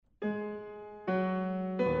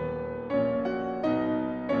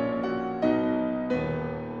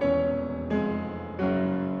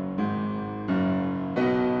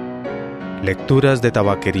Lecturas de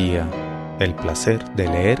tabaquería. El placer de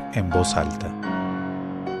leer en voz alta.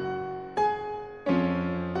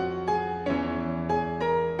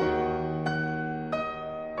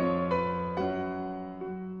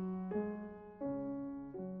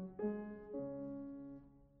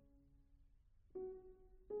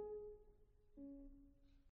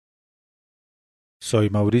 Soy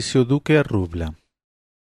Mauricio Duque Arrubla.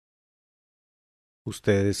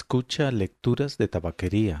 Usted escucha Lecturas de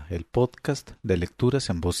Tabaquería, el podcast de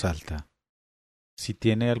lecturas en voz alta. Si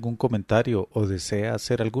tiene algún comentario o desea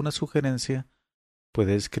hacer alguna sugerencia,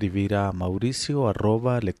 puede escribir a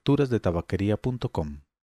mauricio@lecturasdetabaquería.com.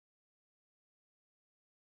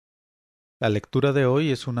 La lectura de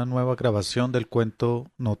hoy es una nueva grabación del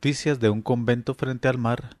cuento Noticias de un convento frente al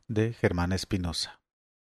mar de Germán Espinosa.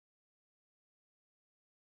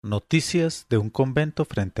 Noticias de un convento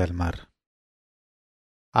frente al mar.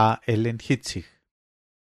 A. Ellen Hitzig.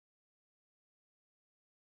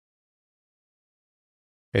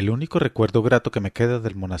 El único recuerdo grato que me queda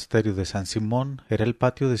del monasterio de San Simón era el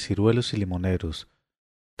patio de ciruelos y limoneros,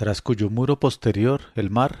 tras cuyo muro posterior el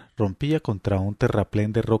mar rompía contra un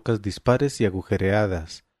terraplén de rocas dispares y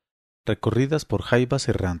agujereadas, recorridas por jaivas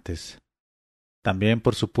errantes. También,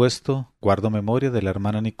 por supuesto, guardo memoria de la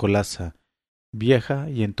hermana Nicolasa, vieja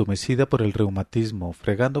y entumecida por el reumatismo,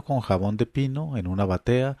 fregando con jabón de pino en una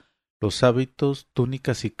batea los hábitos,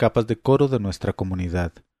 túnicas y capas de coro de nuestra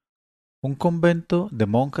comunidad. Un convento de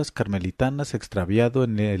monjas carmelitanas extraviado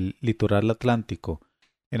en el litoral atlántico,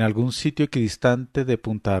 en algún sitio equidistante de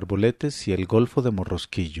Punta Arboletes y el Golfo de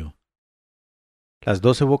Morrosquillo. Las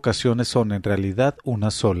dos evocaciones son en realidad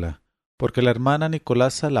una sola, porque la hermana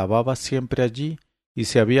Nicolasa lavaba siempre allí y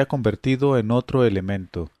se había convertido en otro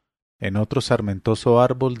elemento, en otro sarmentoso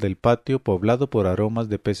árbol del patio poblado por aromas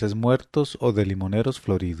de peces muertos o de limoneros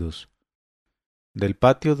floridos. Del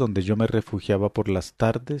patio donde yo me refugiaba por las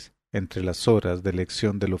tardes, entre las horas de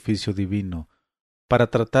lección del oficio divino, para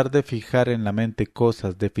tratar de fijar en la mente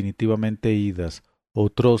cosas definitivamente idas o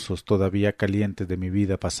trozos todavía calientes de mi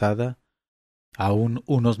vida pasada, aún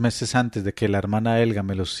unos meses antes de que la hermana Elga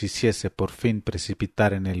me los hiciese por fin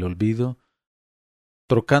precipitar en el olvido,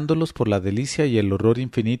 trocándolos por la delicia y el horror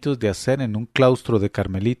infinitos de hacer en un claustro de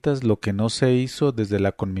carmelitas lo que no se hizo desde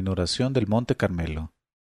la conminoración del Monte Carmelo.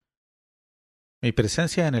 Mi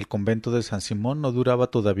presencia en el convento de San Simón no duraba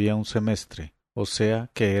todavía un semestre, o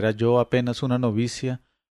sea que era yo apenas una novicia,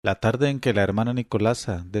 la tarde en que la hermana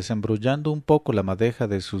Nicolasa, desembrollando un poco la madeja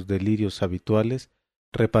de sus delirios habituales,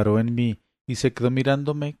 reparó en mí y se quedó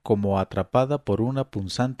mirándome como atrapada por una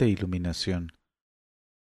punzante iluminación.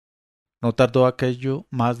 No tardó aquello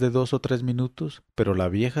más de 2 o 3 minutos, pero la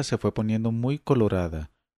vieja se fue poniendo muy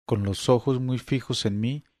colorada, con los ojos muy fijos en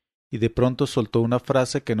mí, y de pronto soltó una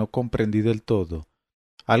frase que no comprendí del todo,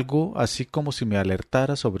 algo así como si me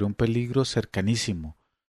alertara sobre un peligro cercanísimo,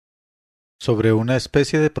 sobre una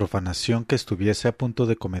especie de profanación que estuviese a punto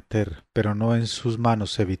de cometer, pero no en sus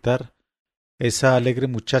manos evitar, esa alegre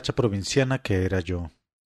muchacha provinciana que era yo.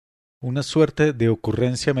 Una suerte de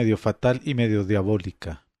ocurrencia medio fatal y medio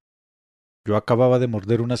diabólica. Yo acababa de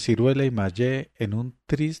morder una ciruela y me hallé en un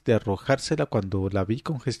tris de arrojársela cuando la vi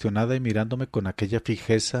congestionada y mirándome con aquella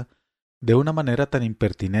fijeza de una manera tan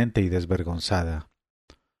impertinente y desvergonzada.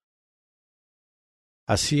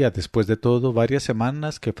 Hacía, después de todo, varias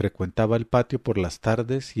semanas que frecuentaba el patio por las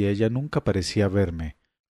tardes y ella nunca parecía verme,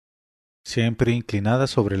 siempre inclinada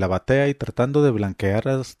sobre la batea y tratando de blanquear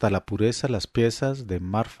hasta la pureza las piezas de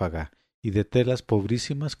márfaga y de telas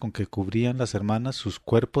pobrísimas con que cubrían las hermanas sus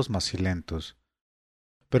cuerpos macilentos.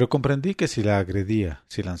 Pero comprendí que si la agredía,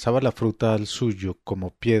 si lanzaba la fruta al suyo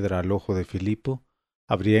como piedra al ojo de Filipo,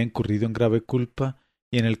 habría incurrido en grave culpa,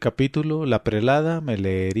 y en el capítulo la prelada me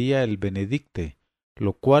leería el Benedicte,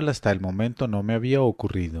 lo cual hasta el momento no me había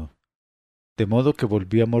ocurrido. De modo que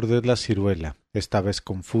volví a morder la ciruela, esta vez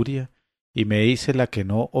con furia, y me hice la que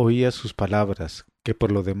no oía sus palabras, que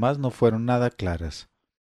por lo demás no fueron nada claras.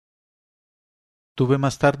 Tuve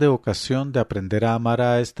más tarde ocasión de aprender a amar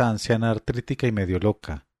a esta anciana artrítica y medio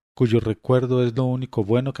loca, cuyo recuerdo es lo único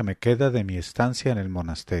bueno que me queda de mi estancia en el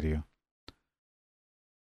monasterio.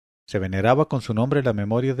 Se veneraba con su nombre la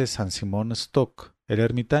memoria de San Simón Stock, el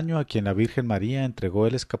ermitaño a quien la Virgen María entregó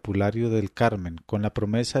el escapulario del Carmen, con la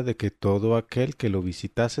promesa de que todo aquel que lo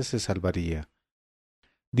visitase se salvaría.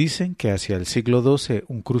 Dicen que hacia el siglo XII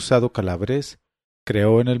un cruzado calabrés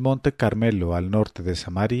creó en el Monte Carmelo, al norte de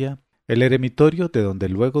Samaria, el eremitorio de donde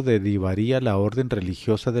luego derivaría la orden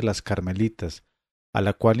religiosa de las carmelitas, a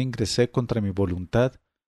la cual ingresé contra mi voluntad,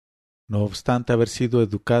 no obstante haber sido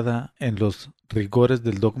educada en los rigores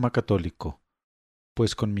del dogma católico,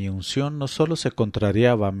 pues con mi unción no sólo se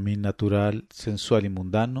contrariaba mi natural sensual y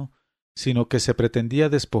mundano, sino que se pretendía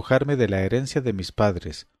despojarme de la herencia de mis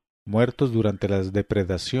padres, muertos durante las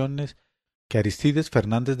depredaciones que Aristides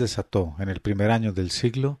Fernández desató en el primer año del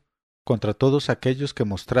siglo contra todos aquellos que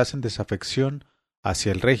mostrasen desafección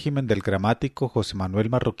hacia el régimen del gramático José Manuel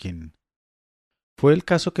Marroquín. Fue el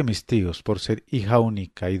caso que mis tíos, por ser hija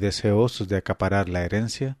única y deseosos de acaparar la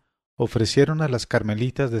herencia, ofrecieron a las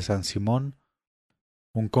carmelitas de San Simón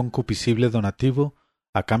un concupiscible donativo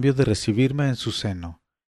a cambio de recibirme en su seno.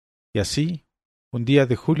 Y así, un día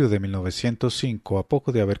de julio de 1905, a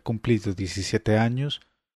poco de haber cumplido 17 años,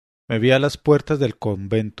 me vi a las puertas del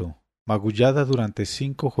convento, magullada durante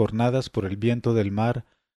 5 jornadas por el viento del mar,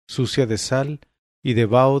 sucia de sal y de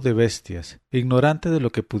vaho de bestias, ignorante de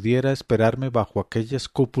lo que pudiera esperarme bajo aquellas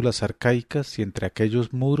cúpulas arcaicas y entre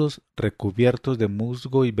aquellos muros recubiertos de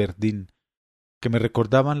musgo y verdín, que me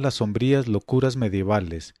recordaban las sombrías locuras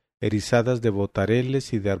medievales, erizadas de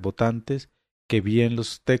botareles y de arbotantes que vi en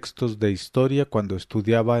los textos de historia cuando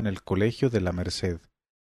estudiaba en el colegio de la Merced.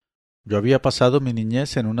 Yo había pasado mi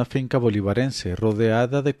niñez en una finca bolivarense,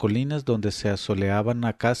 rodeada de colinas donde se asoleaban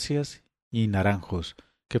acacias y naranjos,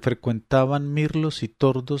 que frecuentaban mirlos y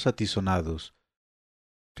tordos atizonados.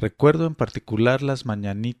 Recuerdo en particular las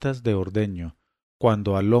mañanitas de ordeño,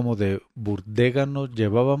 cuando a lomo de burdégano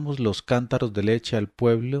llevábamos los cántaros de leche al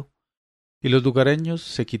pueblo y los lugareños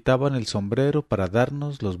se quitaban el sombrero para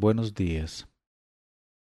darnos los buenos días.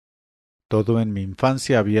 Todo en mi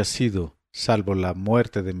infancia había sido, salvo la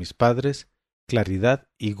muerte de mis padres, claridad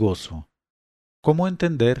y gozo. ¿Cómo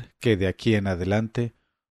entender que de aquí en adelante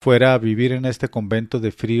fuera a vivir en este convento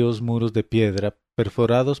de fríos muros de piedra,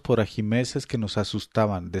 perforados por ajimeces que nos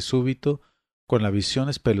asustaban de súbito con la visión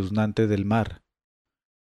espeluznante del mar?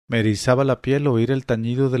 Me erizaba la piel oír el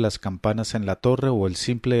tañido de las campanas en la torre o el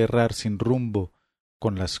simple errar sin rumbo,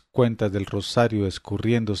 con las cuentas del rosario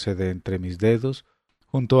escurriéndose de entre mis dedos,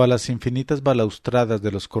 junto a las infinitas balaustradas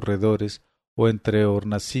de los corredores o entre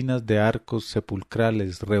hornacinas de arcos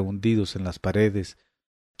sepulcrales rehundidos en las paredes,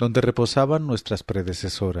 donde reposaban nuestras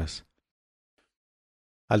predecesoras.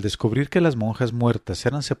 Al descubrir que las monjas muertas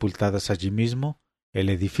eran sepultadas allí mismo, el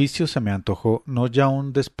edificio se me antojó no ya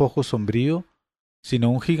un despojo sombrío,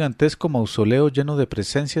 sino un gigantesco mausoleo lleno de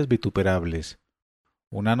presencias vituperables.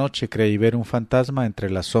 Una noche creí ver un fantasma entre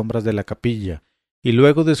las sombras de la capilla, y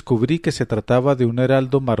luego descubrí que se trataba de un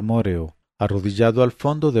heraldo marmóreo, arrodillado al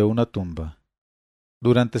fondo de una tumba.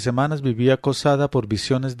 Durante semanas viví acosada por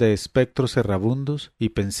visiones de espectros errabundos y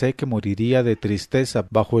pensé que moriría de tristeza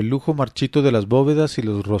bajo el lujo marchito de las bóvedas y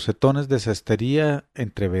los rosetones de cestería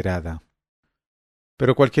entreverada.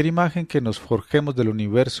 Pero cualquier imagen que nos forjemos del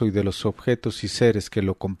universo y de los objetos y seres que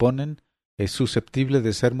lo componen es susceptible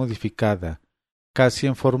de ser modificada, casi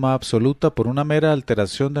en forma absoluta por una mera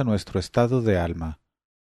alteración de nuestro estado de alma.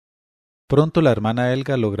 Pronto la hermana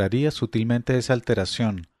Helga lograría sutilmente esa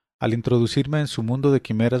alteración, al introducirme en su mundo de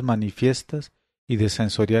quimeras manifiestas y de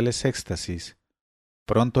sensoriales éxtasis.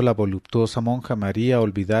 Pronto la voluptuosa monja me haría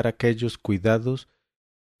olvidar aquellos cuidados,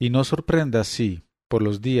 y no sorprenda así, por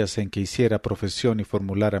los días en que hiciera profesión y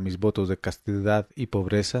formulara mis votos de castidad y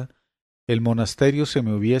pobreza, el monasterio se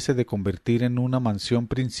me hubiese de convertir en una mansión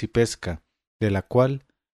principesca, de la cual,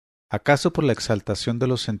 acaso por la exaltación de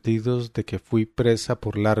los sentidos de que fui presa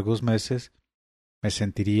por largos meses, me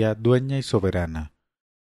sentiría dueña y soberana,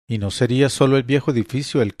 y no sería sólo el viejo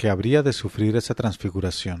edificio el que habría de sufrir esa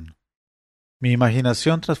transfiguración. Mi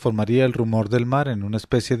imaginación transformaría el rumor del mar en una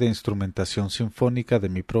especie de instrumentación sinfónica de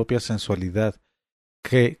mi propia sensualidad,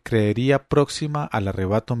 que creería próxima al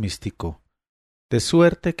arrebato místico, de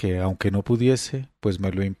suerte que, aunque no pudiese, pues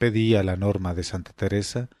me lo impedía la norma de Santa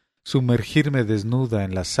Teresa, sumergirme desnuda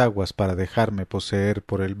en las aguas para dejarme poseer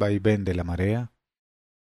por el vaivén de la marea,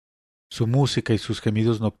 su música y sus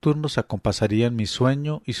gemidos nocturnos acompasarían mi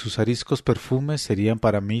sueño y sus ariscos perfumes serían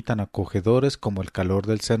para mí tan acogedores como el calor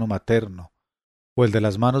del seno materno, o el de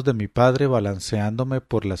las manos de mi padre balanceándome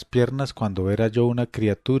por las piernas cuando era yo una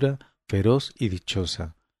criatura feroz y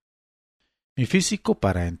dichosa. Mi físico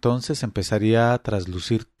para entonces empezaría a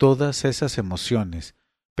traslucir todas esas emociones,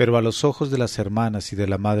 pero a los ojos de las hermanas y de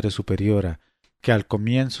la Madre Superiora, que al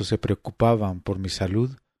comienzo se preocupaban por mi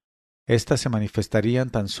salud, éstas se manifestarían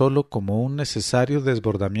tan solo como un necesario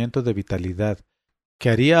desbordamiento de vitalidad, que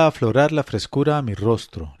haría aflorar la frescura a mi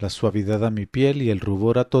rostro, la suavidad a mi piel y el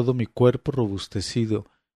rubor a todo mi cuerpo robustecido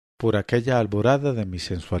por aquella alborada de mi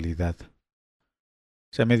sensualidad.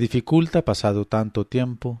 Se me dificulta, pasado tanto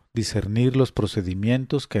tiempo, discernir los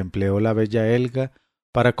procedimientos que empleó la bella Helga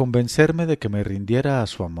para convencerme de que me rindiera a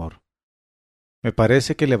su amor. Me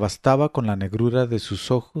parece que le bastaba con la negrura de sus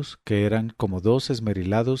ojos, que eran como dos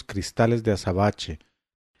esmerilados cristales de azabache,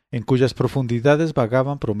 en cuyas profundidades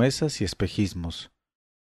vagaban promesas y espejismos.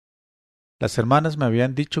 Las hermanas me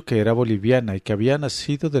habían dicho que era boliviana y que había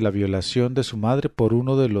nacido de la violación de su madre por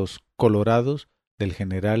uno de los colorados del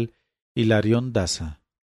general Hilarión Daza.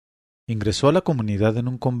 Ingresó a la comunidad en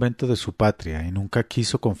un convento de su patria y nunca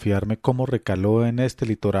quiso confiarme cómo recaló en este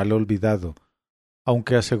litoral olvidado,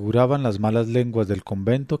 aunque aseguraban las malas lenguas del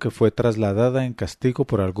convento que fue trasladada en castigo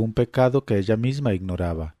por algún pecado que ella misma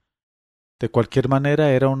ignoraba. De cualquier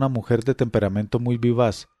manera era una mujer de temperamento muy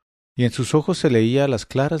vivaz, y en sus ojos se leía a las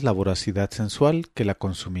claras la voracidad sensual que la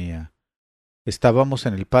consumía. Estábamos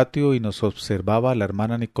en el patio y nos observaba la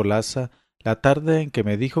hermana Nicolasa la tarde en que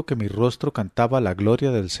me dijo que mi rostro cantaba la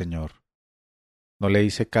gloria del Señor. No le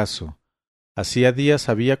hice caso. Hacía días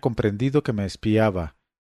había comprendido que me espiaba,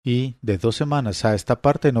 y de 2 semanas a esta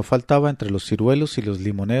parte no faltaba entre los ciruelos y los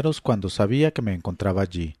limoneros cuando sabía que me encontraba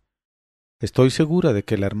allí. Estoy segura de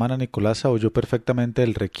que la hermana Nicolasa oyó perfectamente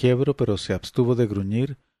el requiebro, pero se abstuvo de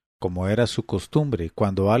gruñir, como era su costumbre,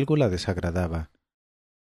 cuando algo la desagradaba.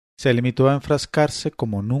 Se limitó a enfrascarse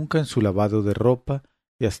como nunca en su lavado de ropa,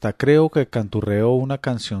 y hasta creo que canturreó una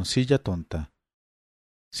cancioncilla tonta.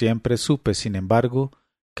 Siempre supe, sin embargo,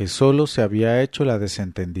 que sólo se había hecho la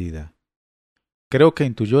desentendida. Creo que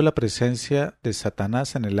intuyó la presencia de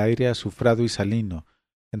Satanás en el aire azufrado y salino,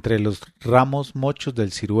 entre los ramos mochos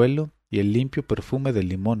del ciruelo y el limpio perfume del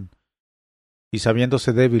limón, y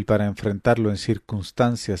sabiéndose débil para enfrentarlo en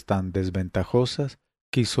circunstancias tan desventajosas,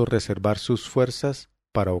 quiso reservar sus fuerzas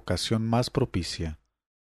para ocasión más propicia.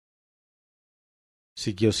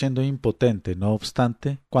 Siguió siendo impotente, no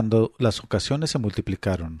obstante, cuando las ocasiones se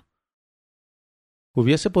multiplicaron.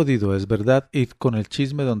 Hubiese podido, es verdad, ir con el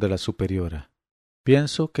chisme donde la superiora.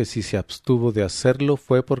 Pienso que si se abstuvo de hacerlo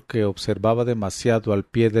fue porque observaba demasiado al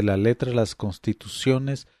pie de la letra las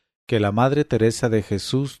constituciones que la Madre Teresa de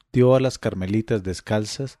Jesús dio a las carmelitas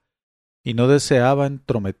descalzas y no deseaba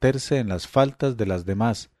entrometerse en las faltas de las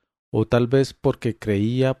demás, o tal vez porque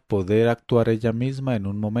creía poder actuar ella misma en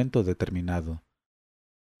un momento determinado.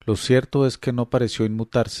 Lo cierto es que no pareció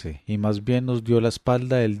inmutarse, y más bien nos dio la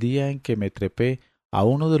espalda el día en que me trepé a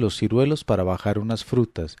uno de los ciruelos para bajar unas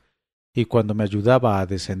frutas, y cuando me ayudaba a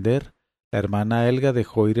descender, la hermana Helga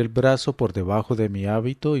dejó ir el brazo por debajo de mi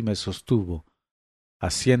hábito y me sostuvo,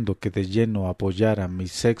 haciendo que de lleno apoyara mi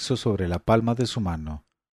sexo sobre la palma de su mano.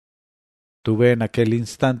 Tuve en aquel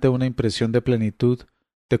instante una impresión de plenitud,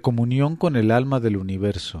 de comunión con el alma del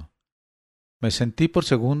universo. Me sentí por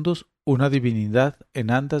segundos una divinidad en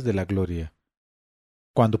andas de la gloria.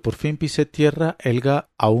 Cuando por fin pisé tierra, Helga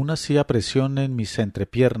aún hacía presión en mis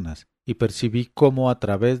entrepiernas, y percibí cómo a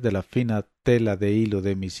través de la fina tela de hilo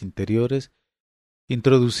de mis interiores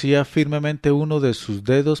introducía firmemente uno de sus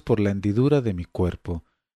dedos por la hendidura de mi cuerpo,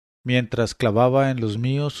 mientras clavaba en los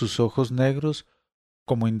míos sus ojos negros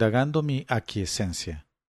como indagando mi aquiescencia.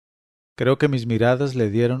 Creo que mis miradas le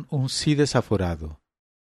dieron un sí desaforado.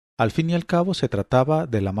 Al fin y al cabo se trataba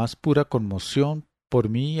de la más pura conmoción por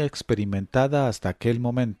mí experimentada hasta aquel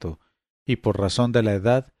momento, y por razón de la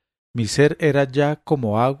edad, mi ser era ya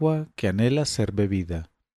como agua que anhela ser bebida.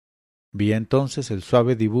 Vi entonces el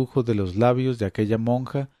suave dibujo de los labios de aquella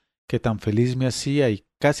monja que tan feliz me hacía y,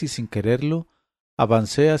 casi sin quererlo,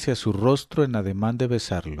 avancé hacia su rostro en ademán de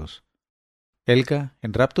besarlos. Helga,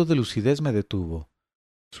 en rapto de lucidez, me detuvo.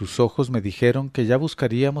 Sus ojos me dijeron que ya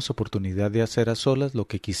buscaríamos oportunidad de hacer a solas lo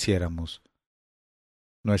que quisiéramos.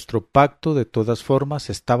 Nuestro pacto, de todas formas,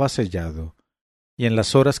 estaba sellado, y en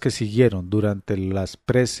las horas que siguieron, durante las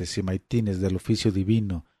preces y maitines del oficio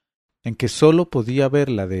divino, en que sólo podía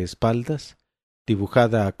verla de espaldas,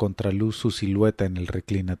 dibujada a contraluz su silueta en el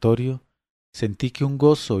reclinatorio, sentí que un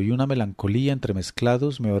gozo y una melancolía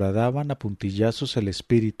entremezclados me horadaban a puntillazos el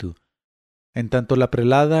espíritu, en tanto la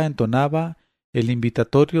prelada entonaba el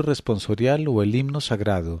invitatorio responsorial o el himno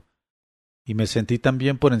sagrado, y me sentí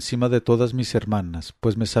también por encima de todas mis hermanas,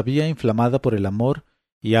 pues me sabía inflamada por el amor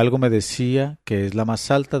y algo me decía que es la más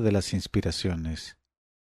alta de las inspiraciones.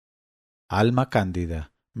 Alma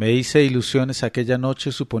cándida, me hice ilusiones aquella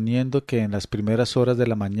noche suponiendo que en las primeras horas de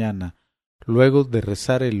la mañana, luego de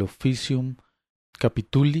rezar el Officium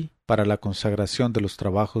Capituli para la consagración de los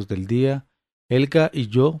trabajos del día, Helga y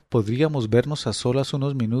yo podríamos vernos a solas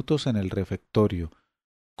unos minutos en el refectorio,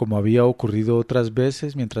 como había ocurrido otras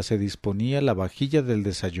veces mientras se disponía la vajilla del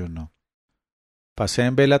desayuno. Pasé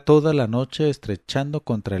en vela toda la noche estrechando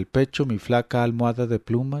contra el pecho mi flaca almohada de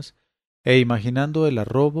plumas e imaginando el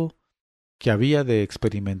arrobo que había de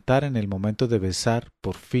experimentar en el momento de besar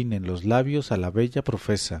por fin en los labios a la bella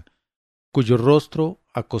profesa, cuyo rostro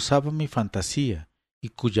acosaba mi fantasía y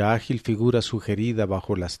cuya ágil figura sugerida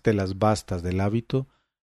bajo las telas vastas del hábito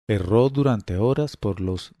erró durante horas por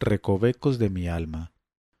los recovecos de mi alma.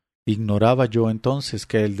 Ignoraba yo entonces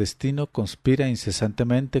que el destino conspira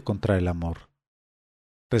incesantemente contra el amor.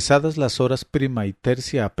 Rezadas las horas prima y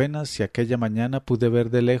tercia apenas si aquella mañana pude ver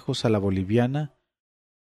de lejos a la boliviana,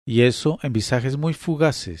 y eso en visajes muy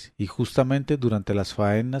fugaces y justamente durante las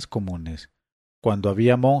faenas comunes, cuando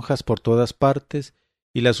había monjas por todas partes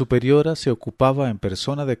y la superiora se ocupaba en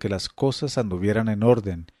persona de que las cosas anduvieran en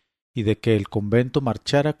orden y de que el convento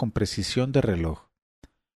marchara con precisión de reloj.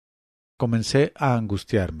 Comencé a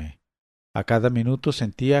angustiarme. A cada minuto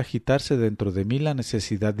sentía agitarse dentro de mí la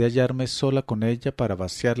necesidad de hallarme sola con ella para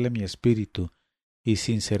vaciarle mi espíritu y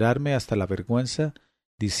sincerarme hasta la vergüenza,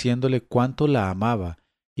 diciéndole cuánto la amaba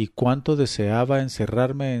y cuánto deseaba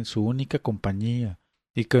encerrarme en su única compañía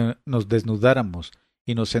y que nos desnudáramos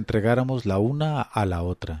y nos entregáramos la una a la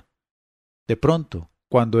otra. De pronto,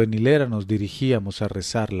 cuando en hilera nos dirigíamos a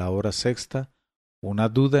rezar la hora sexta, una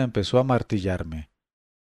duda empezó a martillarme.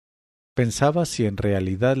 Pensaba si en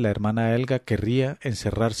realidad la hermana Helga querría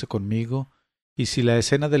encerrarse conmigo y si la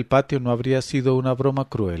escena del patio no habría sido una broma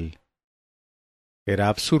cruel. Era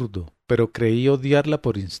absurdo, pero creí odiarla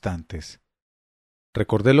por instantes.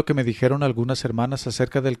 Recordé lo que me dijeron algunas hermanas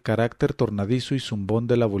acerca del carácter tornadizo y zumbón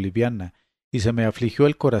de la boliviana, y se me afligió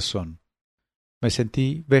el corazón. Me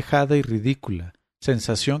sentí vejada y ridícula,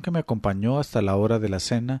 sensación que me acompañó hasta la hora de la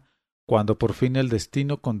cena, cuando por fin el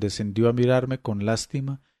destino condescendió a mirarme con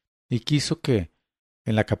lástima y quiso que,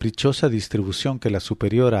 en la caprichosa distribución que la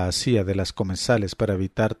superiora hacía de las comensales para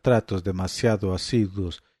evitar tratos demasiado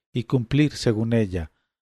asiduos y cumplir, según ella,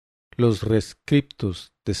 los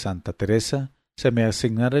rescriptus de Santa Teresa, se me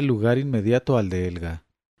asignara el lugar inmediato al de Helga.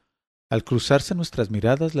 Al cruzarse nuestras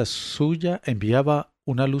miradas, la suya enviaba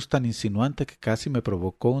una luz tan insinuante que casi me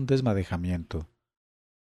provocó un desmadejamiento.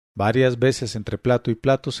 Varias veces entre plato y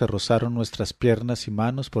plato se rozaron nuestras piernas y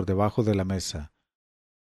manos por debajo de la mesa.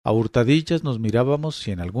 A hurtadillas nos mirábamos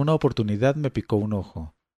y en alguna oportunidad me picó un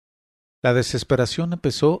ojo. La desesperación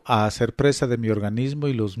empezó a hacer presa de mi organismo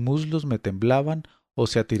y los muslos me temblaban o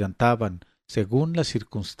se atirantaban, según las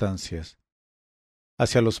circunstancias.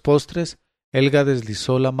 Hacia los postres, Helga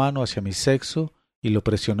deslizó la mano hacia mi sexo y lo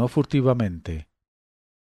presionó furtivamente.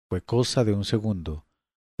 Fue cosa de un segundo.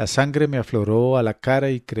 La sangre me afloró a la cara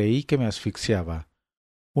y creí que me asfixiaba.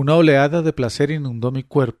 Una oleada de placer inundó mi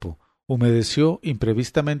cuerpo, humedeció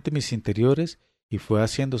imprevistamente mis interiores y fue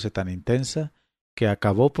haciéndose tan intensa que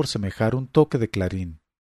acabó por semejar un toque de clarín.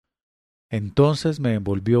 Entonces me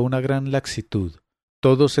envolvió una gran laxitud.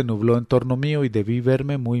 Todo se nubló en torno mío y debí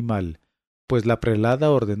verme muy mal, pues la prelada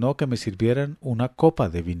ordenó que me sirvieran una copa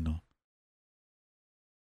de vino.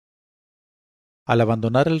 Al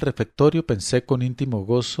abandonar el refectorio pensé con íntimo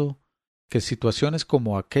gozo que situaciones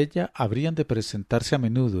como aquella habrían de presentarse a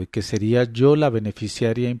menudo y que sería yo la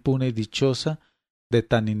beneficiaria impune y dichosa de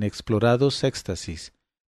tan inexplorados éxtasis,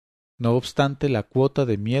 no obstante la cuota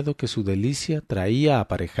de miedo que su delicia traía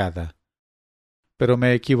aparejada. Pero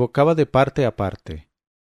me equivocaba de parte a parte.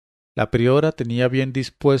 La priora tenía bien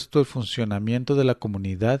dispuesto el funcionamiento de la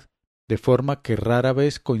comunidad, de forma que rara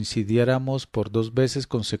vez coincidiéramos por 2 veces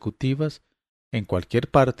consecutivas, en cualquier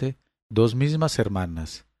parte, 2 mismas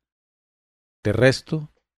hermanas. De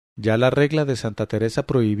resto, ya la regla de Santa Teresa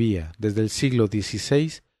prohibía, desde el siglo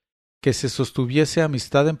XVI, que se sostuviese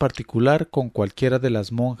amistad en particular con cualquiera de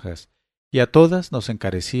las monjas, y a todas nos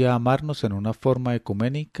encarecía amarnos en una forma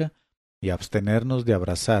ecuménica y abstenernos de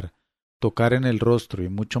abrazar, tocar en el rostro y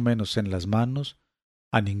mucho menos en las manos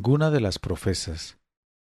a ninguna de las profesas.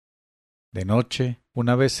 De noche,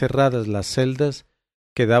 una vez cerradas las celdas,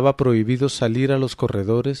 quedaba prohibido salir a los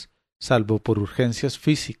corredores, salvo por urgencias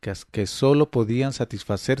físicas que sólo podían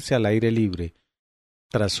satisfacerse al aire libre,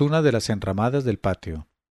 tras una de las enramadas del patio.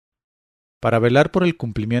 Para velar por el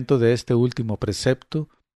cumplimiento de este último precepto,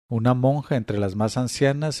 una monja entre las más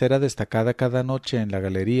ancianas era destacada cada noche en la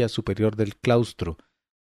galería superior del claustro,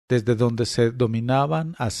 desde donde se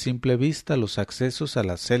dominaban a simple vista los accesos a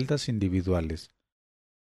las celdas individuales.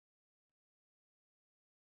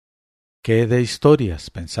 ¿Qué de historias,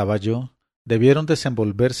 pensaba yo, debieron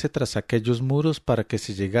desenvolverse tras aquellos muros para que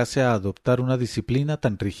se llegase a adoptar una disciplina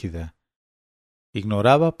tan rígida?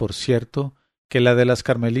 Ignoraba, por cierto, que la de las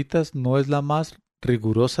carmelitas no es la más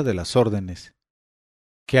rigurosa de las órdenes,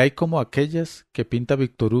 que hay como aquellas que pinta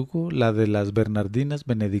Víctor Hugo, la de las bernardinas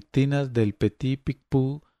benedictinas del Petit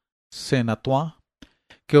Picpus Senatois,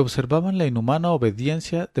 que observaban la inhumana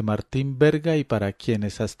obediencia de Martín Verga y para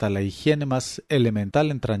quienes hasta la higiene más elemental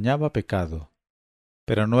entrañaba pecado.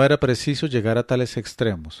 Pero no era preciso llegar a tales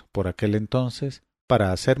extremos, por aquel entonces,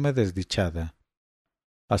 para hacerme desdichada.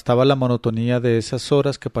 Bastaba la monotonía de esas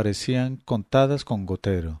horas que parecían contadas con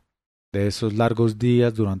gotero, de esos largos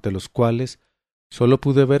días durante los cuales sólo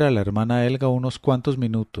pude ver a la hermana Helga unos cuantos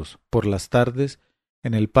minutos, por las tardes,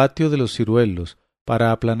 en el patio de los ciruelos,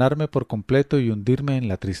 para aplanarme por completo y hundirme en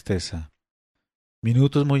la tristeza.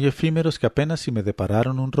 Minutos muy efímeros que apenas si me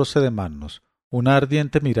depararon un roce de manos, una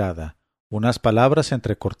ardiente mirada, unas palabras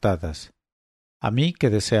entrecortadas. A mí que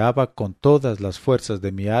deseaba con todas las fuerzas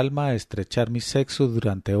de mi alma estrechar mi sexo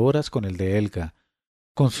durante horas con el de Helga,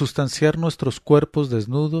 consustanciar nuestros cuerpos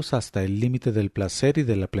desnudos hasta el límite del placer y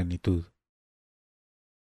de la plenitud.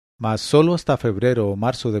 Mas sólo hasta febrero o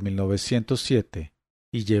marzo de 1907,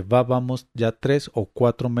 y llevábamos ya 3 o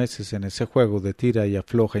 4 meses en ese juego de tira y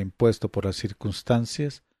afloja impuesto por las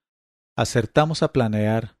circunstancias, acertamos a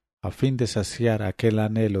planear, a fin de saciar aquel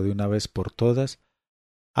anhelo de una vez por todas,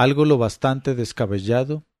 algo lo bastante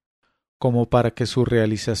descabellado como para que su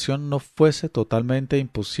realización no fuese totalmente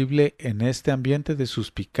imposible en este ambiente de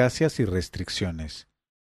suspicacias y restricciones.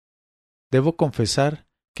 Debo confesar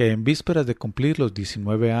que en vísperas de cumplir los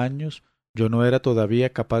 19 años yo no era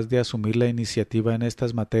todavía capaz de asumir la iniciativa en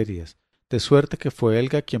estas materias, de suerte que fue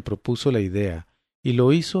Helga quien propuso la idea, y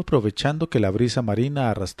lo hizo aprovechando que la brisa marina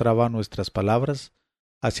arrastraba nuestras palabras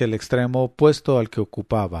hacia el extremo opuesto al que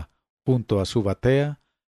ocupaba, junto a su batea,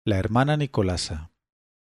 la hermana Nicolasa.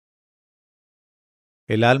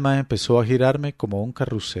 El alma empezó a girarme como un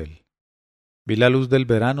carrusel. Vi la luz del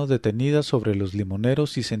verano detenida sobre los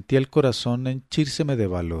limoneros y sentí el corazón henchírseme de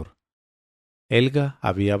valor. Helga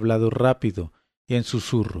había hablado rápido y en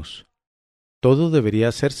susurros. Todo debería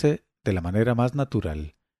hacerse de la manera más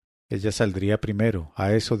natural. Ella saldría primero,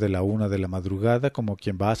 a eso de la 1 de la madrugada, como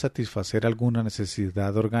quien va a satisfacer alguna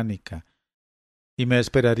necesidad orgánica, y me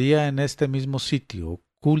esperaría en este mismo sitio,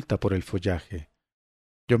 oculta por el follaje.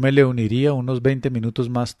 Yo me le uniría unos 20 minutos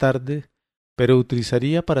más tarde, pero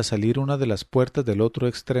utilizaría para salir una de las puertas del otro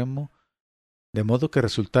extremo, de modo que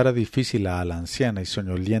resultara difícil a la anciana y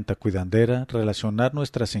soñolienta cuidandera relacionar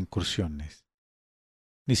nuestras incursiones.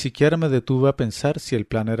 Ni siquiera me detuve a pensar si el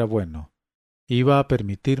plan era bueno. Iba a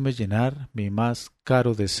permitirme llenar mi más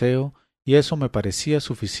caro deseo y eso me parecía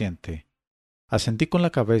suficiente. Asentí con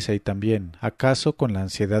la cabeza y también, acaso, con la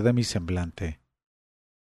ansiedad de mi semblante.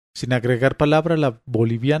 Sin agregar palabra, la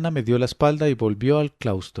boliviana me dio la espalda y volvió al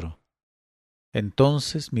claustro.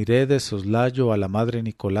 Entonces miré de soslayo a la madre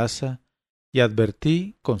Nicolasa y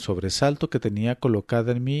advertí con sobresalto que tenía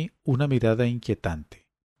colocada en mí una mirada inquietante,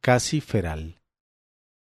 casi feral.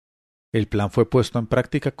 El plan fue puesto en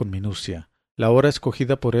práctica con minucia. La hora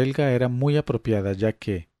escogida por Helga era muy apropiada, ya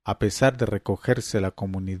que, a pesar de recogerse la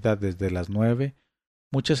comunidad desde las 9,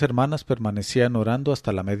 muchas hermanas permanecían orando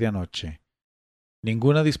hasta la medianoche.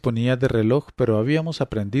 Ninguna disponía de reloj, pero habíamos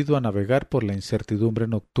aprendido a navegar por la incertidumbre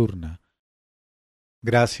nocturna,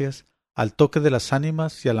 gracias al toque de las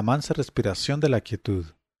ánimas y a la mansa respiración de la quietud,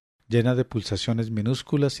 llena de pulsaciones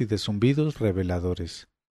minúsculas y de zumbidos reveladores.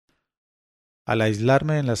 Al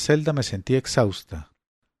aislarme en la celda me sentí exhausta.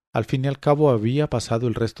 Al fin y al cabo había pasado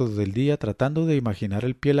el resto del día tratando de imaginar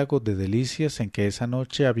el piélago de delicias en que esa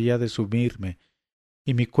noche había de sumirme,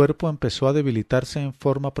 y mi cuerpo empezó a debilitarse en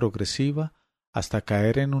forma progresiva hasta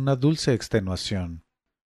caer en una dulce extenuación.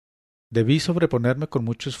 Debí sobreponerme con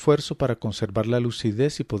mucho esfuerzo para conservar la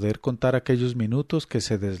lucidez y poder contar aquellos minutos que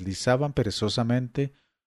se deslizaban perezosamente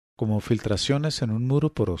como filtraciones en un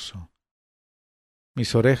muro poroso.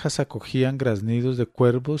 Mis orejas acogían graznidos de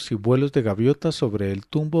cuervos y vuelos de gaviotas sobre el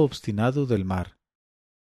tumbo obstinado del mar.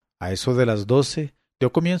 A eso de las 12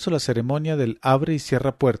 dio comienzo la ceremonia del abre y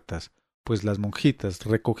cierra puertas, pues las monjitas,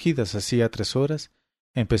 recogidas hacía 3 horas,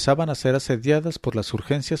 empezaban a ser asediadas por las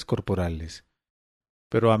urgencias corporales.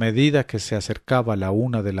 Pero a medida que se acercaba la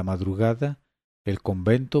 1 de la madrugada, el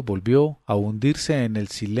convento volvió a hundirse en el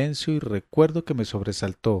silencio y recuerdo que me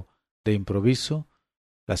sobresaltó, de improviso,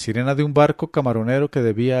 la sirena de un barco camaronero que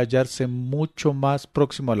debía hallarse mucho más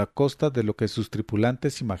próximo a la costa de lo que sus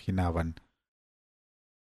tripulantes imaginaban.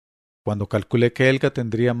 Cuando calculé que Helga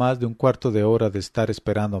tendría más de un cuarto de hora de estar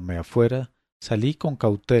esperándome afuera, salí con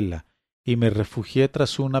cautela y me refugié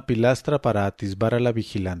tras una pilastra para atisbar a la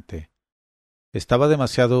vigilante. Estaba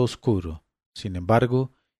demasiado oscuro, sin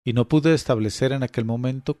embargo, y no pude establecer en aquel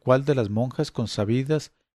momento cuál de las monjas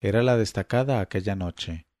consabidas era la destacada aquella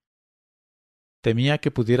noche. Temía que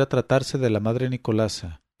pudiera tratarse de la madre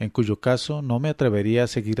Nicolasa, en cuyo caso no me atrevería a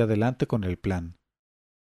seguir adelante con el plan.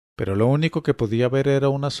 Pero lo único que podía ver era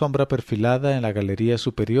una sombra perfilada en la galería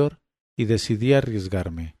superior y decidí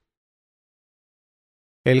arriesgarme.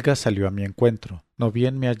 Helga salió a mi encuentro, no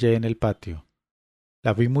bien me hallé en el patio.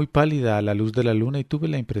 La vi muy pálida a la luz de la luna y tuve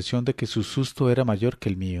la impresión de que su susto era mayor que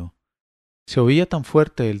el mío. Se oía tan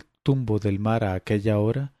fuerte el tumbo del mar a aquella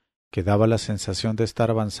hora que daba la sensación de estar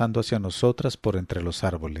avanzando hacia nosotras por entre los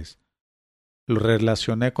árboles. Lo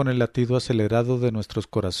relacioné con el latido acelerado de nuestros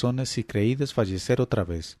corazones y creí desfallecer otra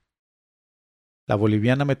vez. La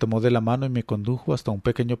boliviana me tomó de la mano y me condujo hasta un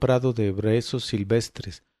pequeño prado de brezos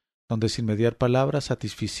silvestres, donde sin mediar palabras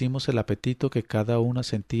satisficimos el apetito que cada una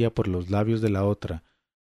sentía por los labios de la otra,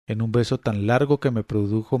 en un beso tan largo que me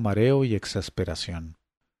produjo mareo y exasperación.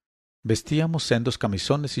 Vestíamos sendos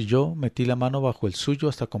camisones y yo metí la mano bajo el suyo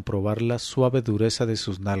hasta comprobar la suave dureza de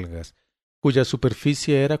sus nalgas, cuya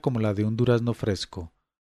superficie era como la de un durazno fresco.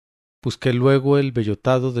 Busqué luego el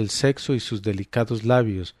vellotado del sexo y sus delicados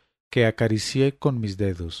labios, que acaricié con mis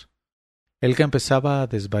dedos. Elga empezaba a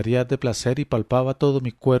desvariar de placer y palpaba todo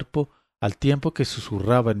mi cuerpo al tiempo que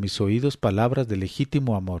susurraba en mis oídos palabras de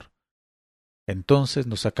legítimo amor. Entonces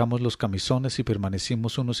nos sacamos los camisones y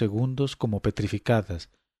permanecimos unos segundos como petrificadas,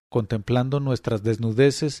 contemplando nuestras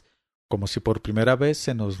desnudeces como si por primera vez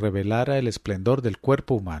se nos revelara el esplendor del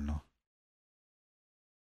cuerpo humano.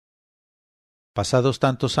 Pasados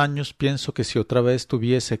tantos años, pienso que si otra vez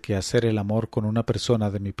tuviese que hacer el amor con una persona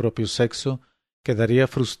de mi propio sexo, quedaría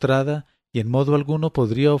frustrada y en modo alguno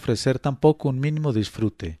podría ofrecer tampoco un mínimo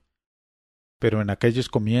disfrute. Pero en aquellos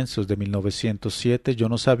comienzos de 1907 yo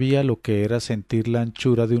no sabía lo que era sentir la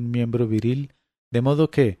anchura de un miembro viril, de modo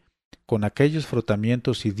que, con aquellos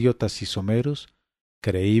frotamientos idiotas y someros,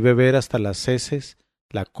 creí beber hasta las heces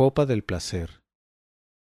la copa del placer.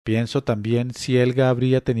 Pienso también si Elga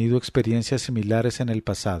habría tenido experiencias similares en el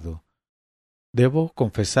pasado. Debo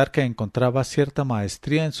confesar que encontraba cierta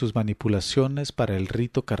maestría en sus manipulaciones para el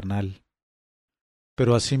rito carnal,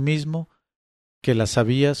 pero asimismo que las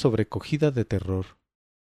había sobrecogida de terror.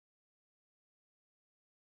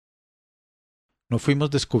 No fuimos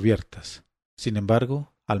descubiertas, sin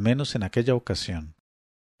embargo, al menos en aquella ocasión.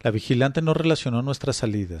 La vigilante no relacionó nuestras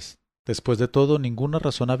salidas. Después de todo, ninguna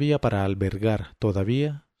razón había para albergar,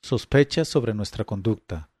 todavía, sospechas sobre nuestra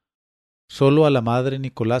conducta. Sólo a la madre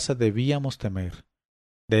Nicolasa debíamos temer.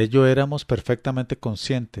 De ello éramos perfectamente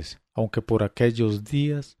conscientes, aunque por aquellos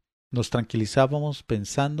días nos tranquilizábamos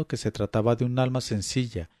pensando que se trataba de un alma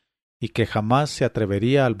sencilla y que jamás se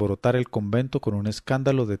atrevería a alborotar el convento con un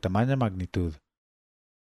escándalo de tamaña magnitud.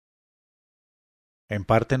 En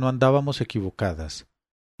parte no andábamos equivocadas.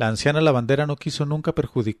 La anciana lavandera no quiso nunca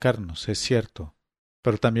perjudicarnos, es cierto,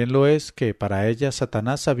 pero también lo es que para ella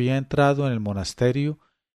Satanás había entrado en el monasterio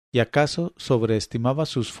y acaso sobreestimaba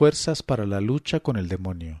sus fuerzas para la lucha con el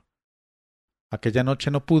demonio. Aquella noche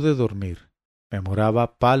no pude dormir.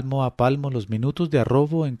 Memoraba palmo a palmo los minutos de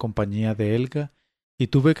arrobo en compañía de Elga y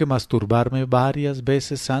tuve que masturbarme varias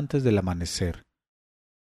veces antes del amanecer.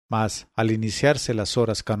 Mas, al iniciarse las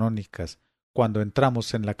horas canónicas, cuando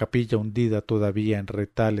entramos en la capilla hundida todavía en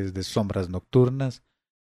retales de sombras nocturnas,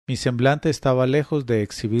 mi semblante estaba lejos de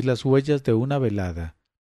exhibir las huellas de una velada.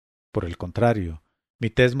 Por el contrario, mi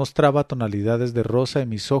tez mostraba tonalidades de rosa y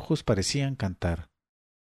mis ojos parecían cantar.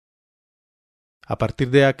 A partir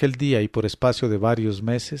de aquel día y por espacio de varios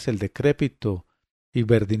meses, el decrépito y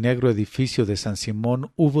verdinegro edificio de San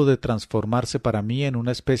Simón hubo de transformarse para mí en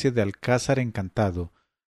una especie de alcázar encantado,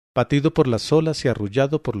 batido por las olas y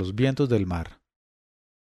arrullado por los vientos del mar.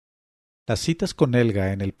 Las citas con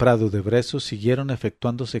Elga en el prado de brezos siguieron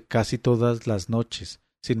efectuándose casi todas las noches,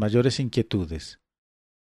 sin mayores inquietudes.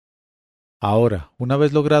 Ahora, una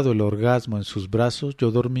vez logrado el orgasmo en sus brazos,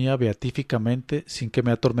 yo dormía beatíficamente sin que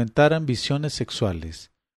me atormentaran visiones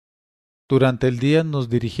sexuales. Durante el día nos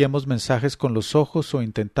dirigíamos mensajes con los ojos o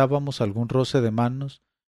intentábamos algún roce de manos,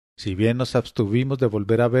 si bien nos abstuvimos de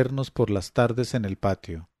volver a vernos por las tardes en el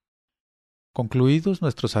patio. Concluidos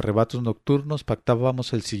nuestros arrebatos nocturnos,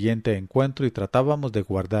 pactábamos el siguiente encuentro y tratábamos de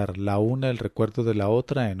guardar la una el recuerdo de la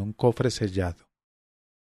otra en un cofre sellado.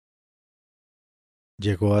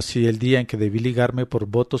 Llegó así el día en que debí ligarme por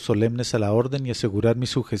votos solemnes a la orden y asegurar mi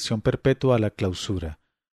sujeción perpetua a la clausura.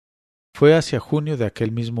 Fue hacia junio de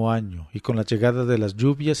aquel mismo año, y con la llegada de las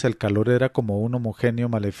lluvias el calor era como un homogéneo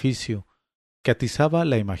maleficio que atizaba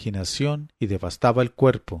la imaginación y devastaba el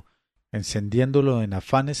cuerpo, encendiéndolo en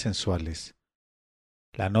afanes sensuales.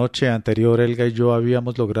 La noche anterior Elga y yo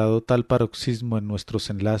habíamos logrado tal paroxismo en nuestros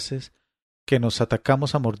enlaces que nos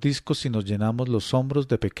atacamos a mordiscos y nos llenamos los hombros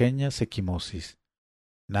de pequeñas equimosis.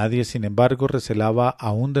 Nadie, sin embargo, recelaba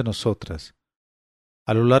aún de nosotras.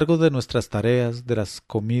 A lo largo de nuestras tareas, de las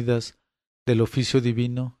comidas, del oficio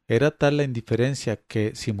divino, era tal la indiferencia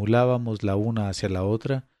que simulábamos la una hacia la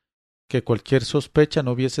otra, que cualquier sospecha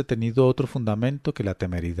no hubiese tenido otro fundamento que la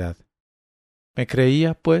temeridad. Me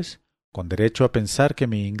creía, pues, con derecho a pensar que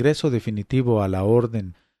mi ingreso definitivo a la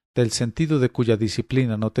orden, del sentido de cuya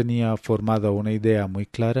disciplina no tenía formada una idea muy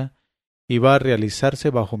clara, iba a realizarse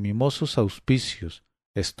bajo mimosos auspicios,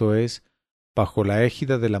 esto es, bajo la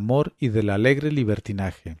égida del amor y del alegre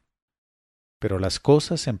libertinaje. Pero las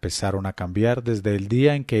cosas empezaron a cambiar desde el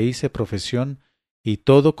día en que hice profesión, y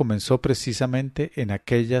todo comenzó precisamente en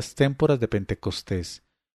aquellas témporas de Pentecostés,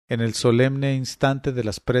 en el solemne instante de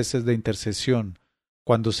las preces de intercesión,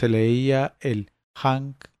 cuando se leía el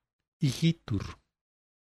Hanc Igitur.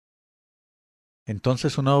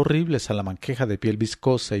 Entonces una horrible salamanqueja de piel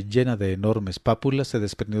viscosa y llena de enormes pápulas se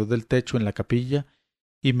desprendió del techo en la capilla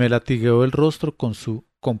y me latigueó el rostro con su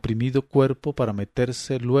comprimido cuerpo para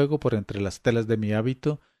meterse luego por entre las telas de mi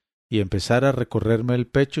hábito y empezar a recorrerme el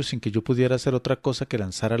pecho sin que yo pudiera hacer otra cosa que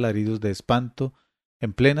lanzar alaridos de espanto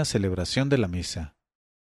en plena celebración de la misa.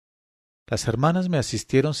 Las hermanas me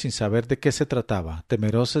asistieron sin saber de qué se trataba,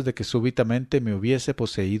 temerosas de que súbitamente me hubiese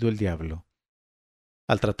poseído el diablo.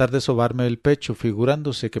 Al tratar de sobarme el pecho,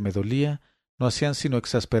 figurándose que me dolía, no hacían sino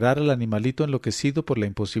exasperar al animalito enloquecido por la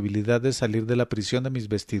imposibilidad de salir de la prisión de mis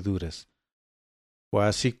vestiduras. Fue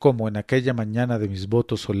así como en aquella mañana de mis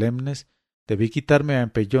votos solemnes debí quitarme a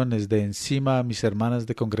empellones de encima a mis hermanas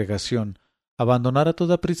de congregación, abandonar a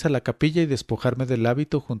toda prisa la capilla y despojarme del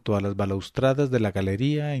hábito junto a las balaustradas de la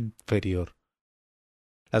galería inferior.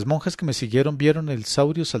 Las monjas que me siguieron vieron el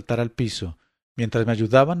saurio saltar al piso. Mientras me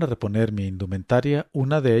ayudaban a reponer mi indumentaria,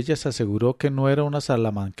 una de ellas aseguró que no era una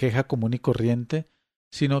salamanqueja común y corriente,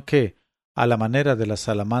 sino que, a la manera de la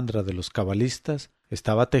salamandra de los cabalistas,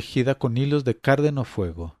 estaba tejida con hilos de cárdeno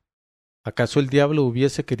fuego. ¿Acaso el diablo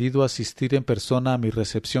hubiese querido asistir en persona a mi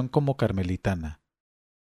recepción como carmelitana?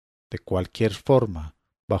 De cualquier forma,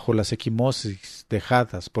 bajo las equimosis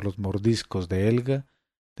dejadas por los mordiscos de Helga,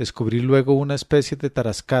 descubrí luego una especie de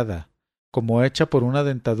tarascada, como hecha por una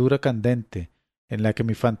dentadura candente, en la que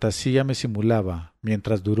mi fantasía me simulaba,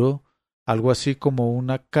 mientras duró, algo así como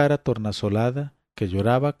una cara tornasolada que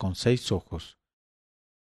lloraba con 6 ojos.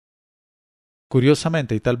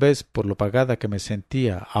 Curiosamente, y tal vez por lo pagada que me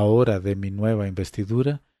sentía ahora de mi nueva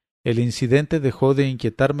investidura, el incidente dejó de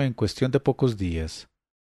inquietarme en cuestión de pocos días.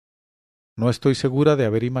 No estoy segura de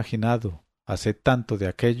haber imaginado, hace tanto de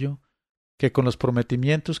aquello, que con los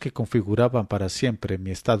prometimientos que configuraban para siempre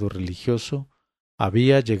mi estado religioso,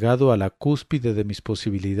 había llegado a la cúspide de mis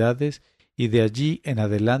posibilidades y de allí en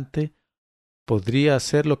adelante podría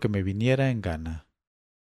hacer lo que me viniera en gana.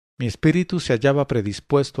 Mi espíritu se hallaba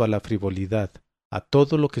predispuesto a la frivolidad, a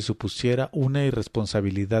todo lo que supusiera una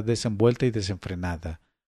irresponsabilidad desenvuelta y desenfrenada.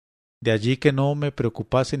 De allí que no me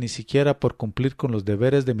preocupase ni siquiera por cumplir con los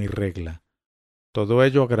deberes de mi regla. Todo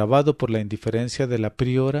ello agravado por la indiferencia de la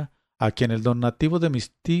priora, a quien el donativo de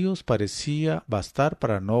mis tíos parecía bastar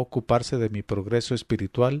para no ocuparse de mi progreso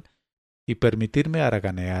espiritual y permitirme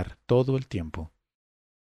haraganear todo el tiempo.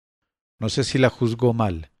 No sé si la juzgó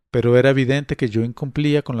mal, pero era evidente que yo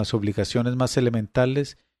incumplía con las obligaciones más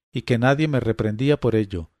elementales y que nadie me reprendía por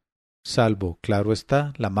ello, salvo, claro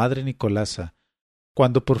está, la madre Nicolasa,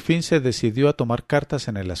 cuando por fin se decidió a tomar cartas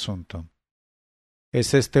en el asunto.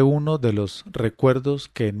 Es este uno de los recuerdos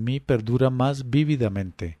que en mí perdura más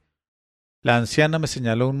vívidamente. La anciana me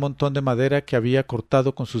señaló un montón de madera que había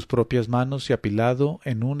cortado con sus propias manos y apilado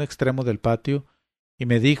en un extremo del patio, y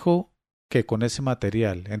me dijo que con ese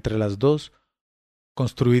material, entre las dos,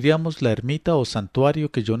 construiríamos la ermita o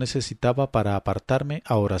santuario que yo necesitaba para apartarme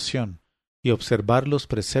a oración y observar los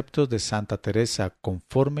preceptos de Santa Teresa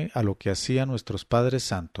conforme a lo que hacían nuestros padres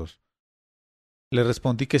santos. Le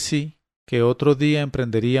respondí que sí, que otro día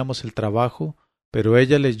emprenderíamos el trabajo, pero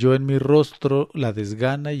ella leyó en mi rostro la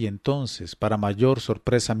desgana y entonces, para mayor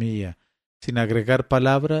sorpresa mía, sin agregar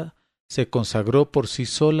palabra, se consagró por sí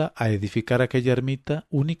sola a edificar aquella ermita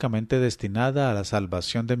únicamente destinada a la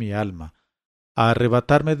salvación de mi alma, a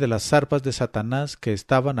arrebatarme de las zarpas de Satanás que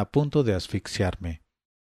estaban a punto de asfixiarme.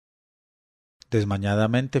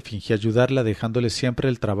 Desmañadamente fingí ayudarla dejándole siempre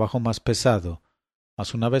el trabajo más pesado,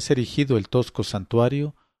 mas una vez erigido el tosco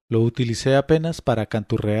santuario, lo utilicé apenas para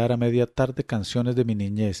canturrear a media tarde canciones de mi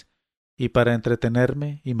niñez y para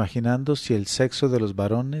entretenerme imaginando si el sexo de los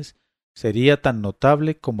varones sería tan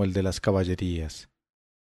notable como el de las caballerías.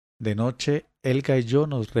 De noche, Helga y yo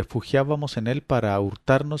nos refugiábamos en él para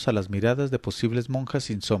hurtarnos a las miradas de posibles monjas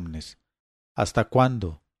insomnes. ¿Hasta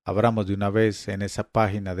cuándo? Abramos de una vez en esa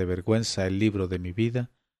página de vergüenza el libro de mi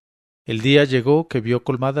vida. El día llegó que vio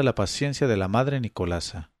colmada la paciencia de la madre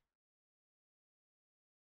Nicolasa.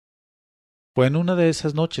 Fue en una de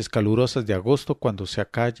esas noches calurosas de agosto cuando se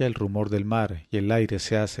acalla el rumor del mar y el aire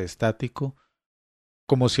se hace estático,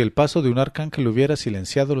 como si el paso de un arcángel hubiera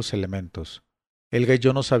silenciado los elementos. Elga y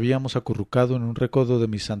yo nos habíamos acurrucado en un recodo de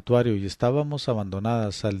mi santuario y estábamos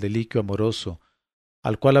abandonadas al deliquio amoroso,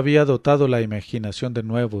 al cual había dotado la imaginación de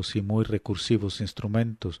nuevos y muy recursivos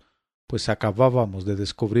instrumentos, pues acabábamos de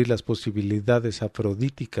descubrir las posibilidades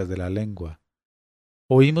afrodíticas de la lengua.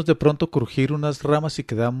 Oímos de pronto crujir unas ramas y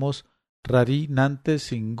quedamos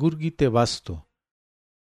rarinantes ingurgite vasto.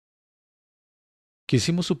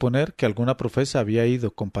 Quisimos suponer que alguna profesa había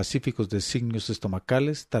ido con pacíficos designios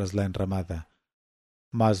estomacales tras la enramada,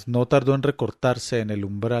 mas no tardó en recortarse en el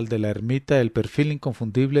umbral de la ermita el perfil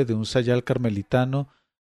inconfundible de un sayal carmelitano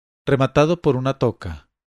rematado por una toca.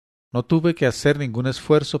 No tuve que hacer ningún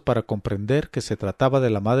esfuerzo para comprender que se trataba de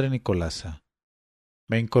la madre Nicolasa.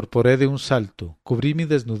 Me incorporé de un salto, cubrí mi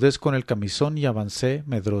desnudez con el camisón y avancé,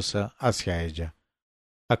 medrosa, hacia ella.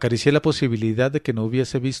 Acaricié la posibilidad de que no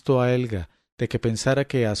hubiese visto a Elga, de que pensara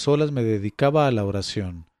que a solas me dedicaba a la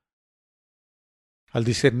oración. Al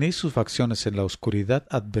discernir sus facciones en la oscuridad,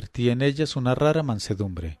 advertí en ellas una rara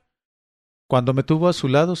mansedumbre. Cuando me tuvo a su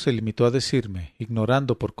lado, se limitó a decirme,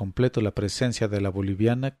 ignorando por completo la presencia de la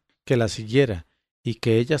boliviana, que la siguiera y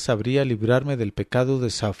que ella sabría librarme del pecado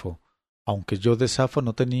de Safo, aunque yo de Safo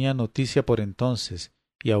no tenía noticia por entonces,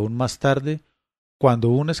 y aún más tarde, cuando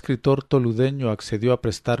un escritor toludeño accedió a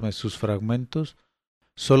prestarme sus fragmentos,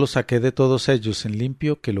 sólo saqué de todos ellos en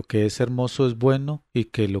limpio que lo que es hermoso es bueno y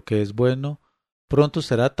que lo que es bueno pronto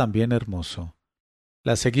será también hermoso.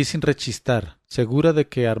 La seguí sin rechistar, segura de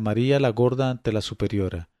que armaría la gorda ante la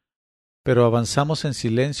superiora. Pero avanzamos en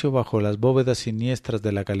silencio bajo las bóvedas siniestras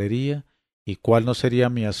de la galería, y cuál no sería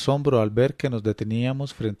mi asombro al ver que nos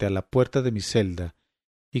deteníamos frente a la puerta de mi celda,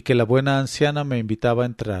 y que la buena anciana me invitaba a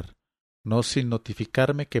entrar, no sin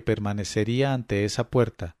notificarme que permanecería ante esa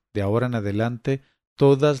puerta, de ahora en adelante,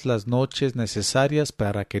 todas las noches necesarias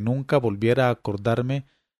para que nunca volviera a acordarme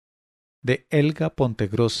de Elga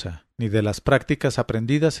Pontegrosa, ni de las prácticas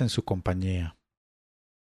aprendidas en su compañía.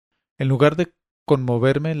 En lugar de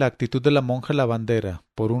conmoverme, la actitud de la monja lavandera,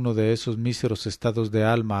 por uno de esos míseros estados de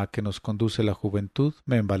alma a que nos conduce la juventud,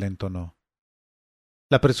 me envalentonó.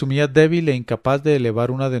 La presumía débil e incapaz de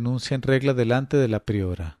elevar una denuncia en regla delante de la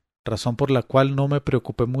priora, razón por la cual no me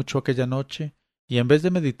preocupé mucho aquella noche, y en vez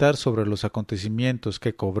de meditar sobre los acontecimientos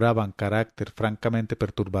que cobraban carácter francamente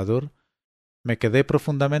perturbador, me quedé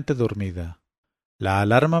profundamente dormida. La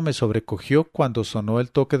alarma me sobrecogió cuando sonó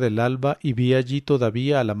el toque del alba y vi allí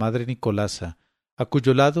todavía a la madre Nicolasa, a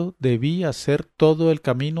cuyo lado debí hacer todo el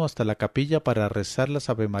camino hasta la capilla para rezar las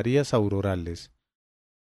avemarías aurorales.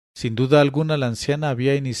 Sin duda alguna la anciana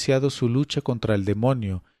había iniciado su lucha contra el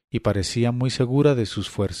demonio y parecía muy segura de sus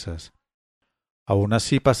fuerzas. Aun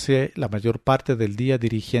así pasé la mayor parte del día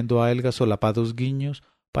dirigiendo a Elga solapados guiños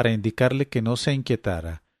para indicarle que no se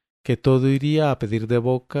inquietara, que todo iría a pedir de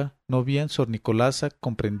boca, no bien Sor Nicolasa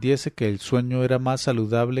comprendiese que el sueño era más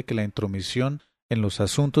saludable que la intromisión en los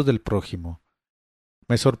asuntos del prójimo.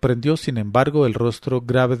 Me sorprendió, sin embargo, el rostro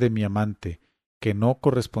grave de mi amante, que no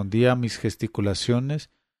correspondía a mis gesticulaciones,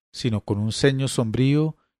 sino con un ceño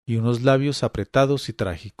sombrío y unos labios apretados y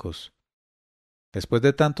trágicos. Después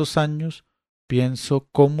de tantos años, pienso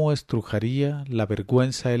cómo estrujaría la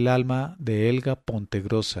vergüenza el alma de Elga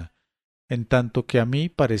Pontegrosa, en tanto que a mí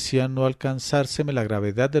parecía no alcanzárseme la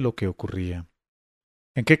gravedad de lo que ocurría.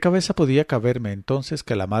 ¿En qué cabeza podía caberme entonces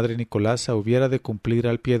que la madre Nicolasa hubiera de cumplir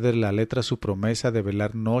al pie de la letra su promesa de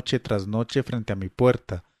velar noche tras noche frente a mi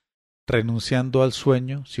puerta, renunciando al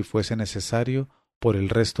sueño, si fuese necesario, por el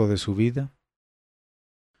resto de su vida?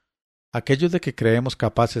 Aquello de que creemos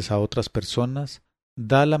capaces a otras personas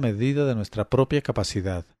da la medida de nuestra propia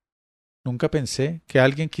capacidad. Nunca pensé que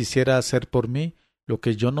alguien quisiera hacer por mí lo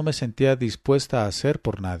que yo no me sentía dispuesta a hacer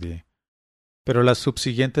por nadie. Pero las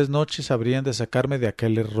subsiguientes noches habrían de sacarme de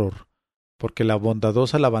aquel error, porque la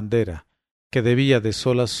bondadosa lavandera, que debía de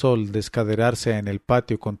sol a sol descaderarse en el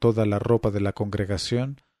patio con toda la ropa de la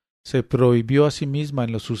congregación, se prohibió a sí misma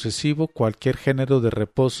en lo sucesivo cualquier género de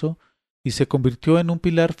reposo y se convirtió en un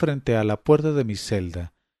pilar frente a la puerta de mi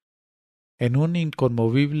celda, en un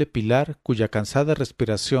inconmovible pilar cuya cansada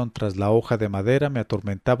respiración tras la hoja de madera me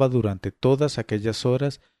atormentaba durante todas aquellas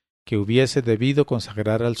horas que hubiese debido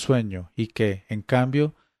consagrar al sueño y que, en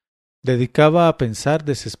cambio, dedicaba a pensar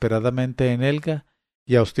desesperadamente en Elga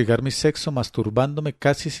y a hostigar mi sexo masturbándome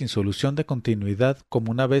casi sin solución de continuidad como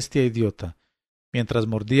una bestia idiota, mientras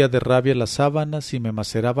mordía de rabia las sábanas y me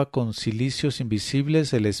maceraba con cilicios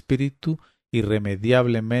invisibles el espíritu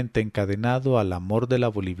irremediablemente encadenado al amor de la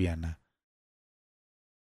boliviana.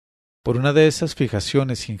 Por una de esas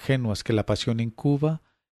fijaciones ingenuas que la pasión incuba,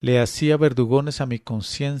 le hacía verdugones a mi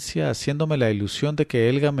conciencia, haciéndome la ilusión de que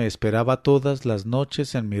Elga me esperaba todas las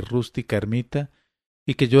noches en mi rústica ermita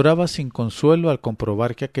y que lloraba sin consuelo al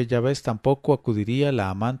comprobar que aquella vez tampoco acudiría la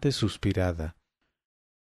amante suspirada.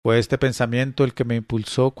 Fue este pensamiento el que me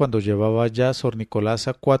impulsó cuando llevaba ya Sor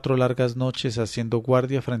Nicolasa 4 largas noches haciendo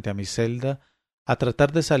guardia frente a mi celda, a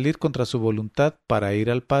tratar de salir contra su voluntad para ir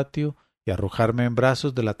al patio y arrojarme en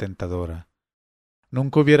brazos de la tentadora.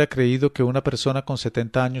 Nunca hubiera creído que una persona con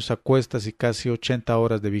 70 años a cuestas y casi 80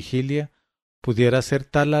 horas de vigilia pudiera hacer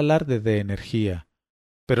tal alarde de energía,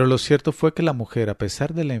 pero lo cierto fue que la mujer, a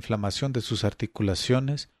pesar de la inflamación de sus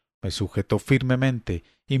articulaciones, me sujetó firmemente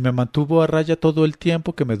y me mantuvo a raya todo el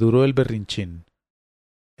tiempo que me duró el berrinchín.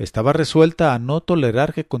 Estaba resuelta a no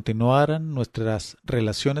tolerar que continuaran nuestras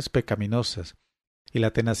relaciones pecaminosas, y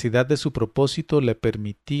la tenacidad de su propósito le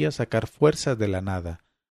permitía sacar fuerzas de la nada.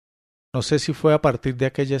 No sé si fue a partir de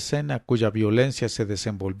aquella escena, cuya violencia se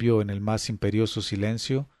desenvolvió en el más imperioso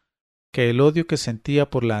silencio, que el odio que sentía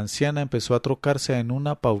por la anciana empezó a trocarse en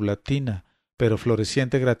una paulatina pero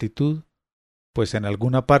floreciente gratitud, pues en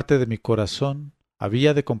alguna parte de mi corazón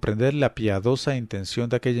había de comprender la piadosa intención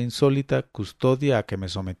de aquella insólita custodia a que me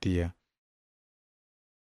sometía.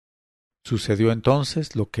 Sucedió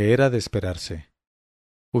entonces lo que era de esperarse.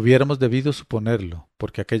 Hubiéramos debido suponerlo,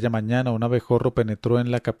 porque aquella mañana un abejorro penetró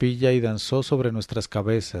en la capilla y danzó sobre nuestras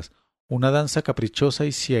cabezas, una danza caprichosa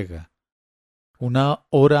y ciega. 1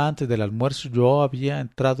 hora antes del almuerzo yo había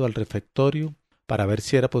entrado al refectorio para ver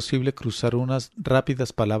si era posible cruzar unas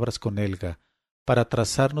rápidas palabras con Helga, para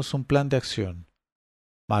trazarnos un plan de acción.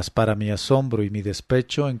 Mas para mi asombro y mi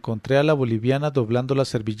despecho encontré a la boliviana doblando las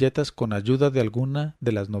servilletas con ayuda de alguna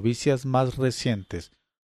de las novicias más recientes,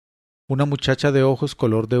 una muchacha de ojos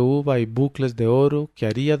color de uva y bucles de oro que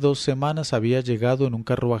haría 2 semanas había llegado en un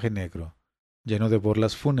carruaje negro, lleno de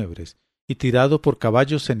borlas fúnebres, y tirado por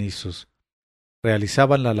caballos cenizos.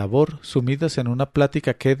 Realizaban la labor, sumidas en una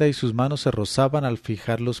plática queda, y sus manos se rozaban al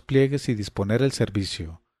fijar los pliegues y disponer el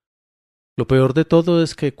servicio. Lo peor de todo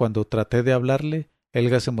es que cuando traté de hablarle,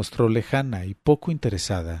 Helga se mostró lejana y poco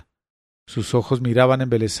interesada. Sus ojos miraban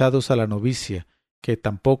embelesados a la novicia, que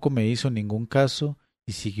tampoco me hizo ningún caso,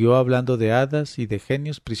 y siguió hablando de hadas y de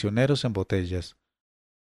genios prisioneros en botellas.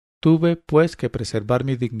 Tuve, pues, que preservar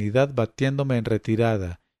mi dignidad batiéndome en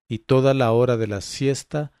retirada, y toda la hora de la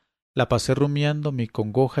siesta la pasé rumiando mi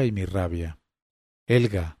congoja y mi rabia.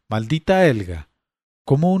 Helga, maldita Helga,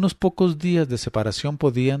 ¿cómo unos pocos días de separación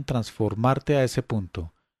podían transformarte a ese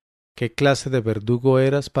punto? ¿Qué clase de verdugo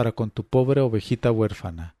eras para con tu pobre ovejita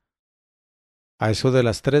huérfana? A eso de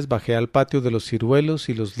las 3 bajé al patio de los ciruelos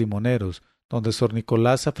y los limoneros, donde Sor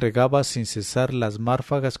Nicolasa fregaba sin cesar las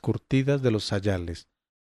márfagas curtidas de los sayales.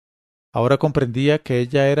 Ahora comprendía que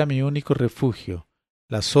ella era mi único refugio,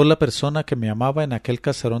 la sola persona que me amaba en aquel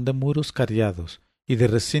caserón de muros cariados y de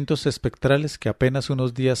recintos espectrales que apenas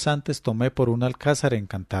unos días antes tomé por un alcázar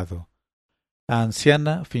encantado. La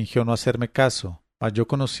anciana fingió no hacerme caso, mas yo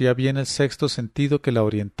conocía bien el sexto sentido que la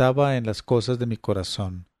orientaba en las cosas de mi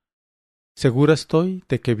corazón. Segura estoy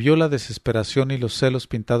de que vio la desesperación y los celos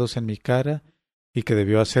pintados en mi cara y que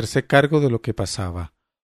debió hacerse cargo de lo que pasaba.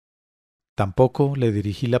 Tampoco le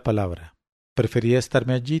dirigí la palabra. Prefería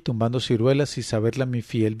estarme allí tumbando ciruelas y saberla mi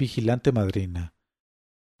fiel vigilante madrina.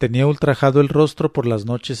 Tenía ultrajado el rostro por las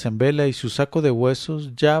noches en vela y su saco de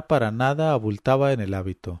huesos ya para nada abultaba en el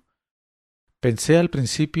hábito. Pensé al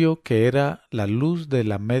principio que era la luz de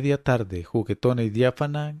la media tarde, juguetona y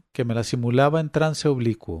diáfana, que me la simulaba en trance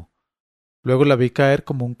oblicuo. Luego la vi caer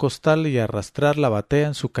como un costal y arrastrar la batea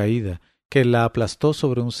en su caída, que la aplastó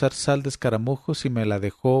sobre un zarzal de escaramujos y me la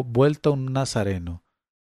dejó vuelta un nazareno.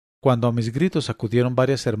 Cuando a mis gritos acudieron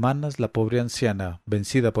varias hermanas, la pobre anciana,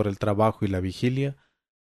 vencida por el trabajo y la vigilia,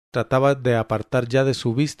 trataba de apartar ya de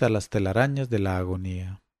su vista las telarañas de la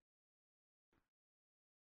agonía.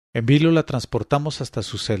 En vilo la transportamos hasta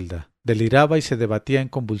su celda. Deliraba y se debatía en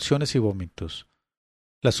convulsiones y vómitos.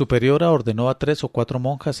 La superiora ordenó a 3 o 4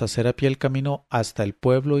 monjas hacer a pie el camino hasta el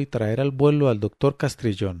pueblo y traer al vuelo al doctor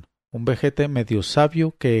Castrillón, un vejete medio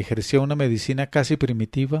sabio que ejercía una medicina casi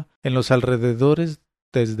primitiva en los alrededores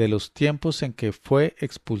desde los tiempos en que fue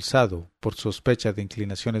expulsado, por sospecha de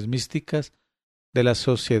inclinaciones místicas, de la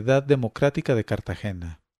Sociedad Democrática de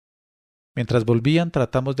Cartagena. Mientras volvían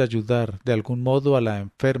tratamos de ayudar de algún modo a la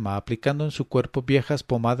enferma aplicando en su cuerpo viejas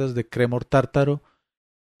pomadas de crémor tártaro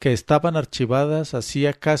que estaban archivadas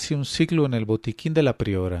hacía casi un siglo en el botiquín de la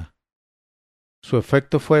priora. Su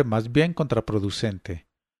efecto fue más bien contraproducente.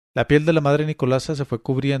 La piel de la madre Nicolasa se fue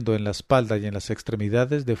cubriendo en la espalda y en las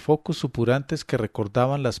extremidades de focos supurantes que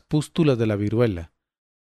recordaban las pústulas de la viruela.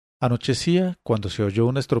 Anochecía cuando se oyó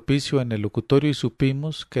un estropicio en el locutorio y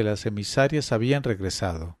supimos que las emisarias habían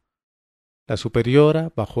regresado. La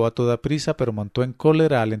superiora bajó a toda prisa, pero montó en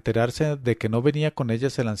cólera al enterarse de que no venía con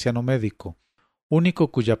ellas el anciano médico,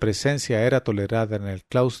 único cuya presencia era tolerada en el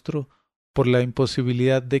claustro por la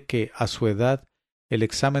imposibilidad de que, a su edad, el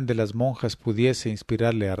examen de las monjas pudiese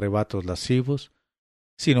inspirarle arrebatos lascivos,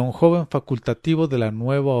 sino un joven facultativo de la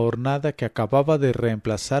nueva hornada que acababa de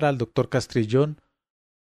reemplazar al doctor Castrillón,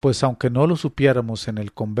 pues aunque no lo supiéramos en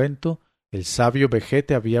el convento, el sabio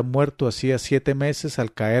vejete había muerto hacía 7 meses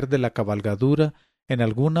al caer de la cabalgadura en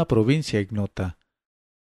alguna provincia ignota.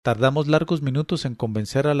 Tardamos largos minutos en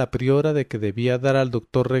convencer a la priora de que debía dar al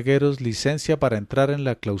doctor Regueros licencia para entrar en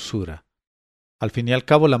la clausura. Al fin y al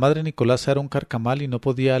cabo la madre Nicolasa era un carcamal y no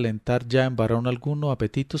podía alentar ya en varón alguno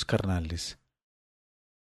apetitos carnales.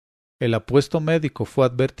 El apuesto médico fue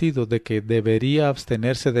advertido de que debería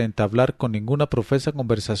abstenerse de entablar con ninguna profesa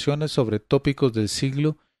conversaciones sobre tópicos del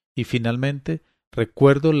siglo y finalmente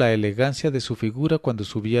recuerdo la elegancia de su figura cuando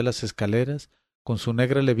subía las escaleras con su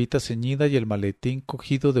negra levita ceñida y el maletín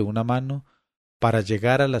cogido de una mano para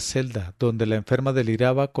llegar a la celda donde la enferma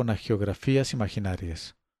deliraba con hagiografías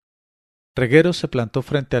imaginarias. Regueros se plantó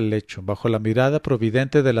frente al lecho, bajo la mirada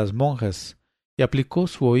providente de las monjas, y aplicó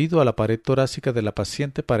su oído a la pared torácica de la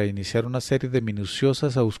paciente para iniciar una serie de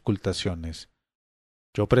minuciosas auscultaciones.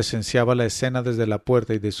 Yo presenciaba la escena desde la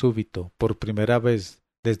puerta y de súbito, por primera vez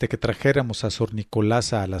desde que trajéramos a Sor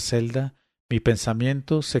Nicolasa a la celda, mi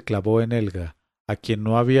pensamiento se clavó en Elga, a quien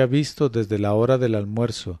no había visto desde la hora del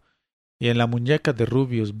almuerzo, y en la muñeca de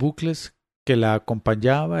rubios bucles que la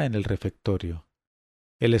acompañaba en el refectorio.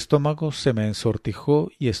 El estómago se me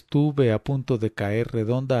ensortijó y estuve a punto de caer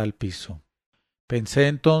redonda al piso. Pensé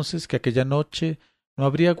entonces que aquella noche no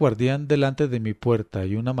habría guardián delante de mi puerta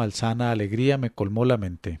y una malsana alegría me colmó la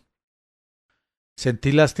mente.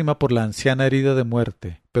 Sentí lástima por la anciana herida de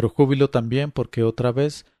muerte, pero júbilo también porque otra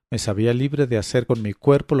vez me sabía libre de hacer con mi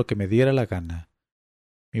cuerpo lo que me diera la gana.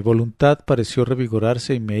 Mi voluntad pareció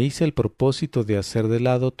revigorarse y me hice el propósito de hacer de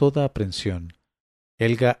lado toda aprensión.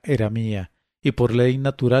 Elga era mía, y por ley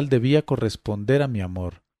natural debía corresponder a mi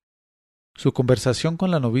amor. Su conversación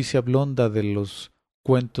con la novicia blonda de los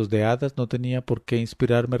cuentos de hadas no tenía por qué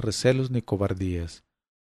inspirarme recelos ni cobardías.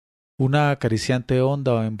 Una acariciante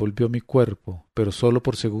onda envolvió mi cuerpo, pero sólo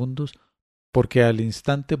por segundos, porque al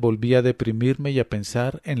instante volví a deprimirme y a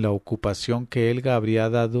pensar en la ocupación que Elga habría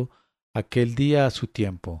dado aquel día a su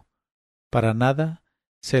tiempo. Para nada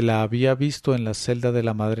se la había visto en la celda de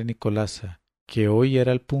la madre Nicolasa, que hoy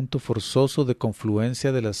era el punto forzoso de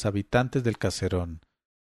confluencia de los habitantes del caserón.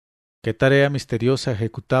 ¿Qué tarea misteriosa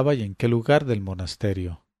ejecutaba y en qué lugar del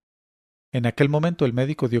monasterio? En aquel momento el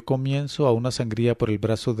médico dio comienzo a una sangría por el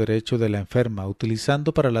brazo derecho de la enferma,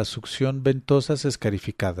 utilizando para la succión ventosas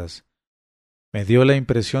escarificadas. Me dio la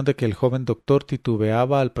impresión de que el joven doctor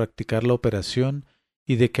titubeaba al practicar la operación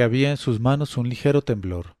y de que había en sus manos un ligero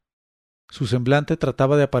temblor. Su semblante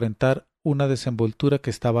trataba de aparentar una desenvoltura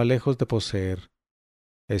que estaba lejos de poseer.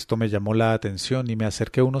 Esto me llamó la atención y me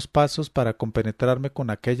acerqué unos pasos para compenetrarme con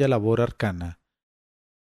aquella labor arcana.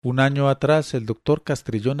 Un año atrás el doctor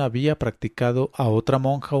Castrillón había practicado a otra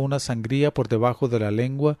monja una sangría por debajo de la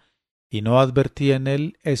lengua y no advertía en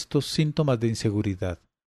él estos síntomas de inseguridad.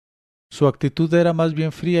 Su actitud era más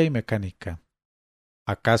bien fría y mecánica.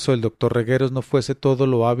 ¿Acaso el doctor Regueros no fuese todo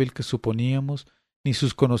lo hábil que suponíamos, ni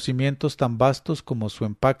sus conocimientos tan vastos como su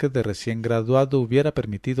empaque de recién graduado hubiera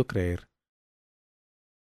permitido creer?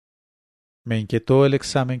 Me inquietó el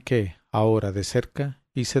examen que, ahora de cerca,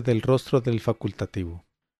 hice del rostro del facultativo.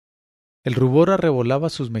 El rubor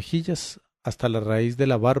arrebolaba sus mejillas hasta la raíz de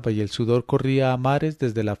la barba y el sudor corría a mares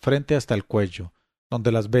desde la frente hasta el cuello,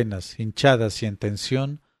 donde las venas, hinchadas y en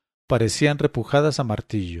tensión, parecían repujadas a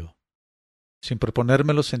martillo. Sin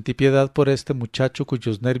proponérmelo sentí piedad por este muchacho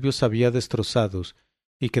cuyos nervios había destrozados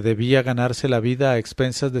y que debía ganarse la vida a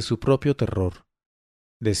expensas de su propio terror.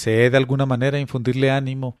 Deseé de alguna manera infundirle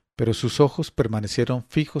ánimo, pero sus ojos permanecieron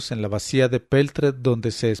fijos en la vacía de peltre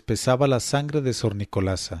donde se espesaba la sangre de Sor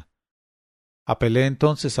Nicolasa. Apelé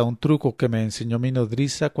entonces a un truco que me enseñó mi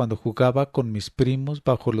nodriza cuando jugaba con mis primos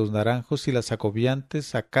bajo los naranjos y las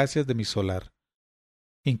agobiantes acacias de mi solar.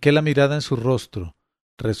 Hinqué la mirada en su rostro,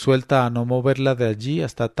 resuelta a no moverla de allí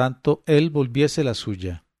hasta tanto él volviese la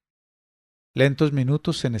suya. Lentos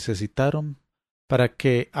minutos se necesitaron para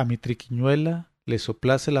que a mi triquiñuela le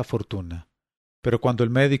soplase la fortuna, pero cuando el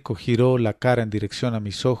médico giró la cara en dirección a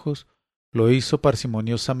mis ojos, lo hizo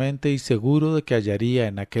parsimoniosamente y seguro de que hallaría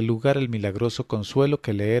en aquel lugar el milagroso consuelo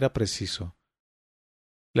que le era preciso.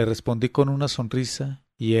 Le respondí con una sonrisa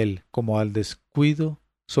y él, como al descuido,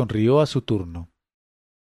 sonrió a su turno.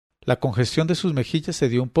 La congestión de sus mejillas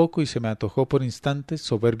cedió un poco y se me antojó por instantes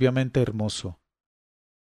soberbiamente hermoso.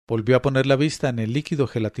 Volvió a poner la vista en el líquido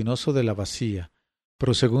gelatinoso de la vacía,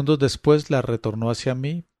 pero segundos después la retornó hacia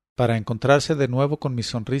mí para encontrarse de nuevo con mi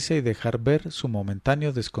sonrisa y dejar ver su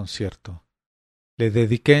momentáneo desconcierto. Le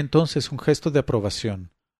dediqué entonces un gesto de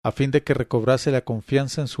aprobación, a fin de que recobrase la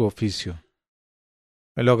confianza en su oficio.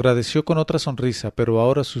 Me lo agradeció con otra sonrisa, pero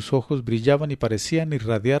ahora sus ojos brillaban y parecían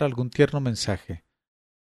irradiar algún tierno mensaje.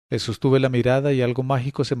 Le sostuve la mirada y algo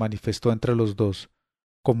mágico se manifestó entre los dos,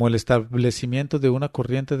 como el establecimiento de una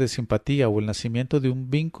corriente de simpatía o el nacimiento de un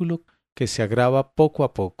vínculo que se agrava poco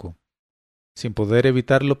a poco. Sin poder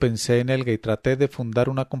evitarlo pensé en Helga y traté de fundar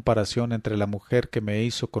una comparación entre la mujer que me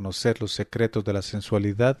hizo conocer los secretos de la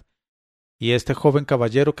sensualidad y este joven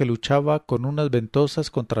caballero que luchaba con unas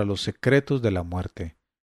ventosas contra los secretos de la muerte.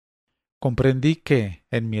 Comprendí que,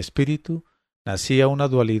 en mi espíritu, nacía una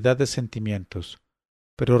dualidad de sentimientos,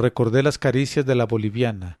 pero recordé las caricias de la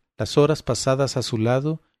boliviana, las horas pasadas a su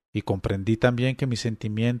lado, y comprendí también que mi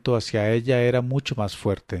sentimiento hacia ella era mucho más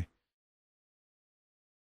fuerte.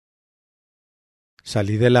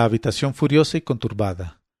 Salí de la habitación furiosa y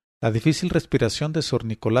conturbada. La difícil respiración de Sor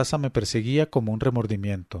Nicolasa me perseguía como un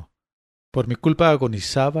remordimiento. Por mi culpa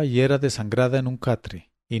agonizaba y era desangrada en un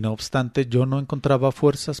catre, y no obstante yo no encontraba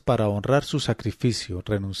fuerzas para honrar su sacrificio,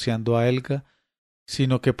 renunciando a Helga,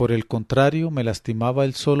 sino que por el contrario me lastimaba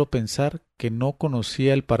el solo pensar que no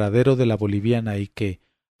conocía el paradero de la boliviana y que,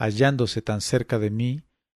 hallándose tan cerca de mí,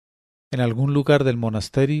 en algún lugar del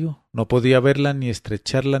monasterio, no podía verla ni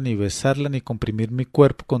estrecharla ni besarla ni comprimir mi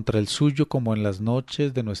cuerpo contra el suyo como en las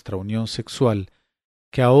noches de nuestra unión sexual,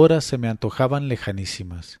 que ahora se me antojaban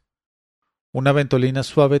lejanísimas. Una ventolina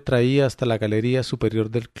suave traía hasta la galería superior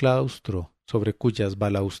del claustro, sobre cuyas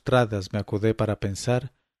balaustradas me acodé para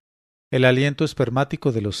pensar, el aliento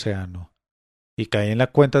espermático del océano, y caí en la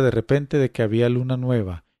cuenta de repente de que había luna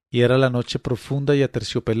nueva, y era la noche profunda y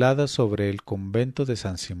aterciopelada sobre el convento de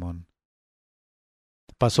San Simón.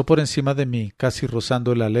 Pasó por encima de mí, casi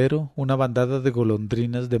rozando el alero, una bandada de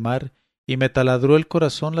golondrinas de mar, y me taladró el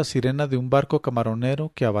corazón la sirena de un barco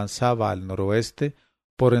camaronero que avanzaba al noroeste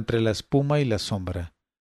por entre la espuma y la sombra.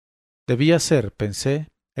 Debía ser, pensé,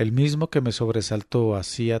 el mismo que me sobresaltó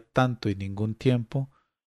hacía tanto y ningún tiempo,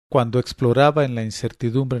 cuando exploraba en la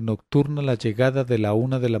incertidumbre nocturna la llegada de la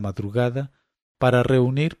 1 de la madrugada para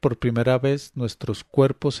reunir por primera vez nuestros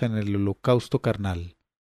cuerpos en el holocausto carnal.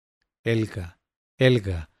 Helga,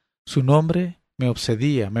 Helga, su nombre me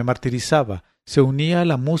obsedía, me martirizaba, se unía a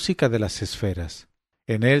la música de las esferas.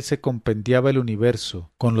 En él se compendiaba el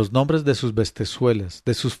universo, con los nombres de sus bestezuelas,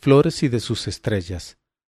 de sus flores y de sus estrellas.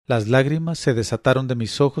 Las lágrimas se desataron de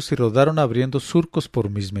mis ojos y rodaron abriendo surcos por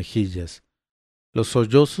mis mejillas. Los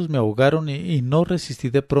sollozos me ahogaron y no resistí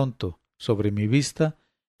de pronto, sobre mi vista,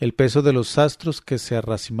 el peso de los astros que se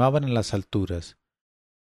arracimaban en las alturas.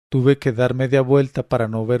 Tuve que dar media vuelta para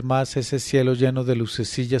no ver más ese cielo lleno de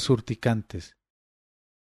lucecillas urticantes.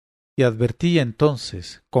 Y advertí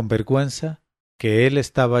entonces, con vergüenza, que él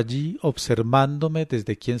estaba allí observándome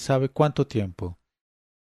desde quién sabe cuánto tiempo.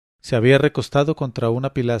 Se había recostado contra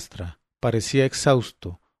una pilastra, parecía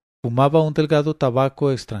exhausto, fumaba un delgado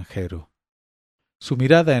tabaco extranjero. Su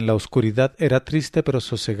mirada en la oscuridad era triste pero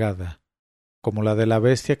sosegada, como la de la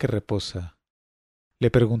bestia que reposa.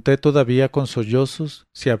 Le pregunté todavía con sollozos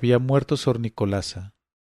si había muerto Sor Nicolasa.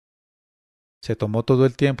 Se tomó todo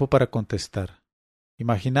el tiempo para contestar.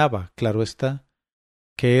 Imaginaba, claro está,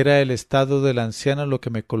 que era el estado de la anciana lo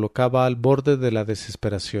que me colocaba al borde de la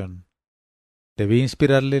desesperación. Debí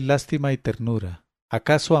inspirarle lástima y ternura,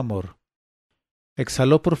 acaso amor.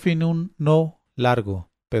 Exhaló por fin un no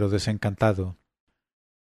largo, pero desencantado.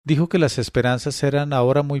 Dijo que las esperanzas eran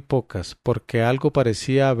ahora muy pocas, porque algo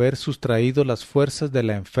parecía haber sustraído las fuerzas de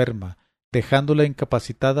la enferma, dejándola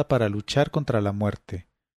incapacitada para luchar contra la muerte.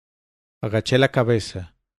 Agaché la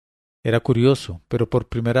cabeza. Era curioso, pero por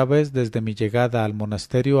primera vez desde mi llegada al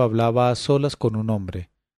monasterio hablaba a solas con un hombre.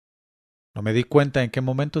 No me di cuenta en qué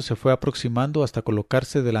momento se fue aproximando hasta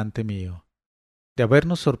colocarse delante mío. De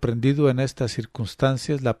habernos sorprendido en estas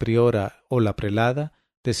circunstancias la priora o la prelada,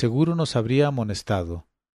 de seguro nos habría amonestado.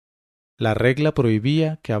 La regla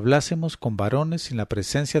prohibía que hablásemos con varones sin la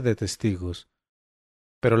presencia de testigos.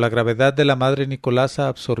 Pero la gravedad de la madre Nicolasa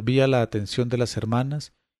absorbía la atención de las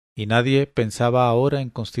hermanas, y nadie pensaba ahora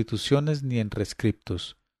en constituciones ni en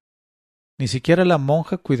rescriptos. Ni siquiera la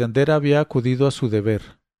monja cuidandera había acudido a su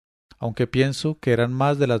deber, aunque pienso que eran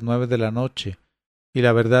más de las 9 de la noche, y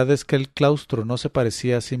la verdad es que el claustro no se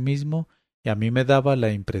parecía a sí mismo, y a mí me daba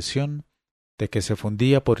la impresión de que se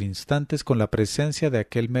fundía por instantes con la presencia de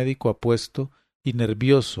aquel médico apuesto y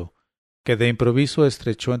nervioso, que de improviso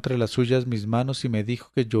estrechó entre las suyas mis manos y me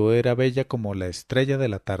dijo que yo era bella como la estrella de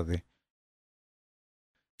la tarde.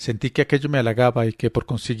 Sentí que aquello me halagaba y que por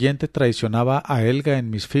consiguiente traicionaba a Helga en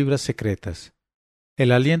mis fibras secretas.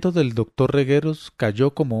 El aliento del doctor Regueros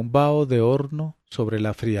cayó como un vaho de horno sobre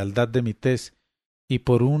la frialdad de mi tez, y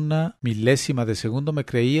por una milésima de segundo me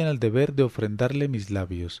creí en el deber de ofrendarle mis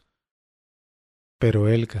labios. Pero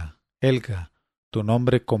Helga, Helga, tu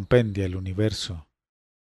nombre compendia el universo.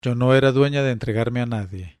 Yo no era dueña de entregarme a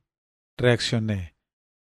nadie. Reaccioné.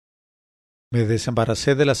 Me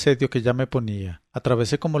desembaracé del asedio que ya me ponía,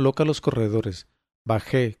 atravesé como loca los corredores,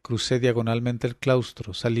 bajé, crucé diagonalmente el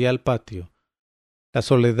claustro, salí al patio. La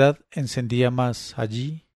soledad encendía más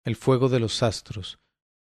allí el fuego de los astros,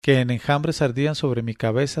 que en enjambres ardían sobre mi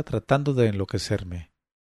cabeza tratando de enloquecerme.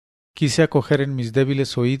 Quise acoger en mis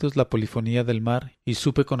débiles oídos la polifonía del mar y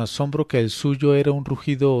supe con asombro que el suyo era un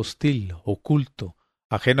rugido hostil, oculto,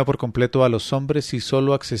 ajeno por completo a los hombres y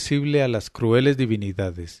sólo accesible a las crueles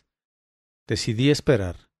divinidades. Decidí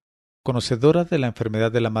esperar. Conocedora de la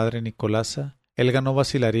enfermedad de la madre Nicolasa, Helga no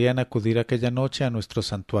vacilaría en acudir aquella noche a nuestro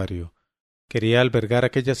santuario. Quería albergar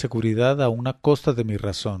aquella seguridad a una costa de mi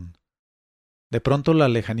razón. De pronto la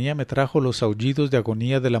lejanía me trajo los aullidos de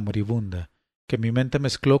agonía de la moribunda, que mi mente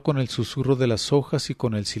mezcló con el susurro de las hojas y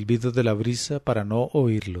con el silbido de la brisa para no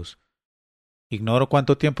oírlos. Ignoro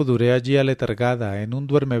cuánto tiempo duré allí aletargada en un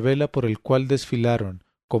duermevela por el cual desfilaron,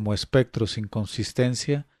 como espectros sin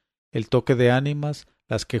consistencia, el toque de ánimas,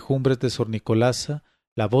 las quejumbres de Sor Nicolasa,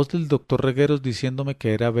 la voz del doctor Regueros diciéndome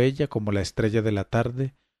que era bella como la estrella de la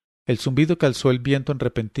tarde, el zumbido que alzó el viento en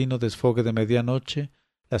repentino desfogue de medianoche,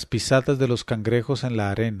 las pisadas de los cangrejos en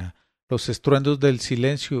la arena, los estruendos del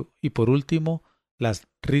silencio y por último las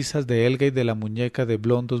risas de Helga y de la muñeca de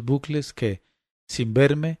blondos bucles que, sin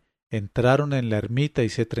verme, entraron en la ermita y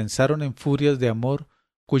se trenzaron en furias de amor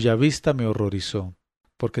cuya vista me horrorizó,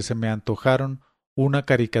 porque se me antojaron una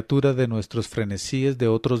caricatura de nuestros frenesíes de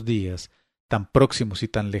otros días, tan próximos y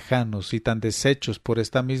tan lejanos y tan deshechos por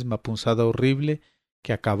esta misma punzada horrible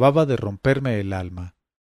que acababa de romperme el alma.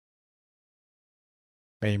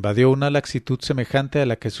 Me invadió una laxitud semejante a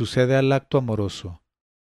la que sucede al acto amoroso.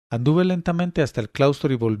 Anduve lentamente hasta el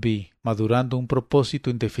claustro y volví, madurando un propósito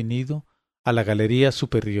indefinido, a la galería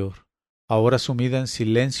superior, ahora sumida en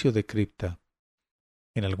silencio de cripta.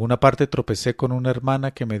 En alguna parte tropecé con una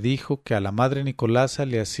hermana que me dijo que a la madre Nicolasa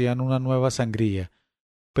le hacían una nueva sangría,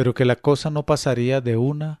 pero que la cosa no pasaría de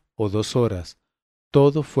 1 o 2 horas,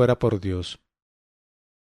 todo fuera por Dios.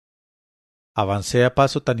 Avancé a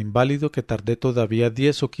paso tan inválido que tardé todavía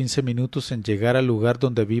 10 o 15 minutos en llegar al lugar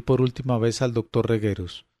donde vi por última vez al doctor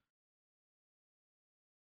Regueros.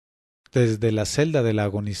 Desde la celda de la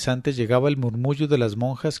agonizante llegaba el murmullo de las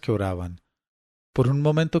monjas que oraban. Por un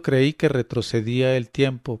momento creí que retrocedía el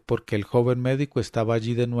tiempo porque el joven médico estaba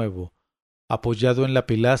allí de nuevo, apoyado en la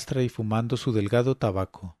pilastra y fumando su delgado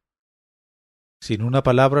tabaco. Sin una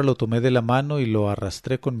palabra lo tomé de la mano y lo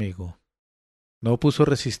arrastré conmigo. No opuso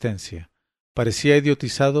resistencia. Parecía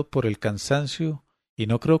idiotizado por el cansancio y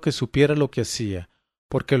no creo que supiera lo que hacía,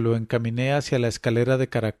 porque lo encaminé hacia la escalera de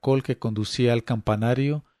caracol que conducía al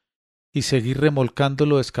campanario y seguí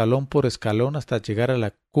remolcándolo escalón por escalón hasta llegar a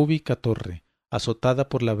la cúbica torre, azotada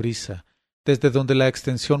por la brisa, desde donde la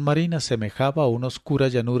extensión marina semejaba a una oscura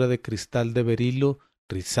llanura de cristal de berilo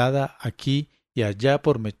rizada aquí y allá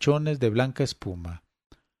por mechones de blanca espuma.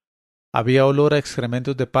 Había olor a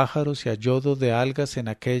excrementos de pájaros y a yodo de algas en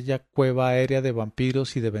aquella cueva aérea de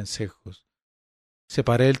vampiros y de vencejos.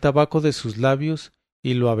 Separé el tabaco de sus labios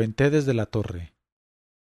y lo aventé desde la torre.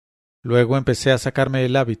 Luego empecé a sacarme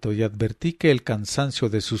el hábito y advertí que el cansancio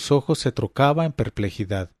de sus ojos se trocaba en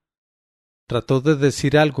perplejidad. Trató de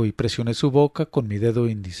decir algo y presioné su boca con mi dedo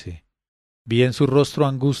índice. Vi en su rostro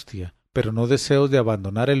angustia, pero no deseos de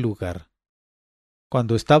abandonar el lugar.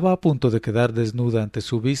 Cuando estaba a punto de quedar desnuda ante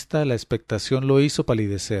su vista, la expectación lo hizo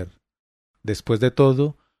palidecer. Después de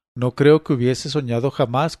todo, no creo que hubiese soñado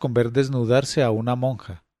jamás con ver desnudarse a una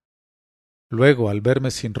monja. Luego, al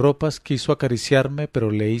verme sin ropas, quiso acariciarme,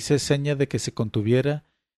 pero le hice seña de que se contuviera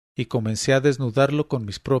y comencé a desnudarlo con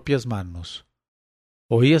mis propias manos.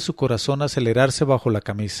 Oía su corazón acelerarse bajo la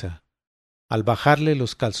camisa. Al bajarle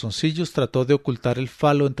los calzoncillos trató de ocultar el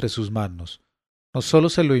falo entre sus manos. No sólo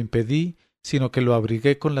se lo impedí, sino que lo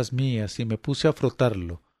abrigué con las mías y me puse a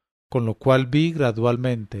frotarlo, con lo cual vi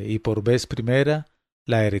gradualmente y por vez primera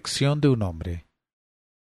la erección de un hombre.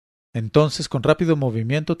 Entonces con rápido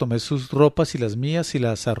movimiento tomé sus ropas y las mías y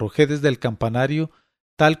las arrojé desde el campanario,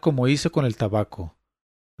 tal como hice con el tabaco.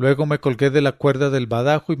 Luego me colgué de la cuerda del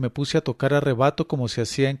badajo y me puse a tocar a rebato como se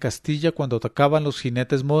hacía en Castilla cuando tocaban los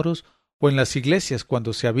jinetes moros o en las iglesias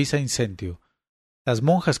cuando se avisa incendio. Las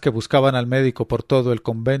monjas que buscaban al médico por todo el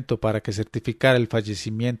convento para que certificara el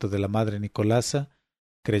fallecimiento de la madre Nicolasa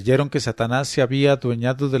Creyeron que Satanás se había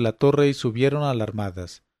adueñado de la torre y subieron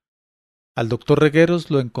alarmadas. Al doctor Regueros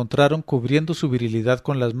lo encontraron cubriendo su virilidad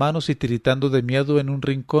con las manos y tiritando de miedo en un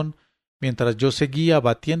rincón, mientras yo seguía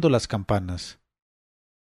batiendo las campanas.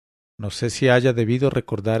 No sé si haya debido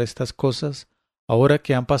recordar estas cosas, ahora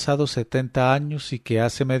que han pasado 70 años y que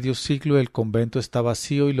hace medio siglo el convento está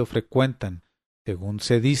vacío y lo frecuentan, según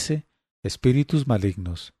se dice, espíritus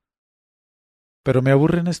malignos. Pero me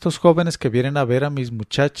aburren estos jóvenes que vienen a ver a mis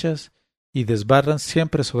muchachas y desbarran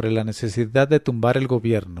siempre sobre la necesidad de tumbar el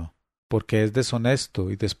gobierno, porque es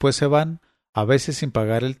deshonesto, y después se van, a veces sin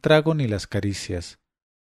pagar el trago ni las caricias.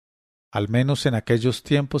 Al menos en aquellos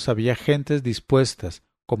tiempos había gentes dispuestas,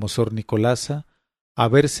 como Sor Nicolasa, a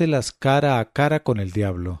vérselas cara a cara con el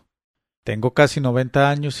diablo. Tengo casi 90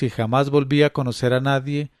 años y jamás volví a conocer a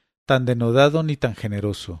nadie tan denodado ni tan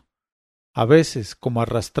generoso. A veces, como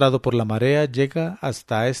arrastrado por la marea, llega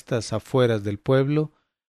hasta estas afueras del pueblo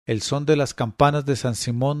el son de las campanas de San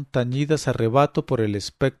Simón tañidas a rebato por el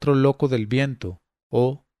espectro loco del viento,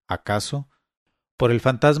 o, acaso, por el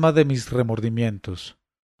fantasma de mis remordimientos,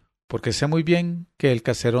 porque sé muy bien que el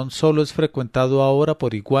caserón solo es frecuentado ahora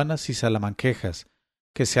por iguanas y salamanquejas,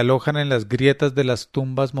 que se alojan en las grietas de las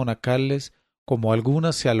tumbas monacales, como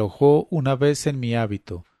alguna se alojó una vez en mi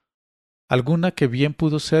hábito, alguna que bien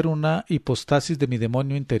pudo ser una hipostasis de mi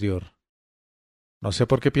demonio interior. No sé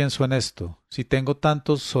por qué pienso en esto, si tengo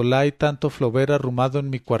tanto Solá y tanto Flaubert arrumado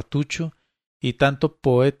en mi cuartucho, y tanto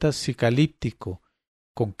poeta psicalíptico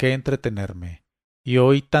con qué entretenerme, y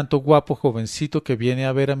hoy tanto guapo jovencito que viene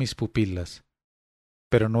a ver a mis pupilas.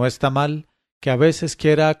 Pero no está mal que a veces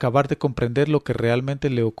quiera acabar de comprender lo que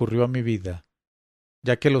realmente le ocurrió a mi vida,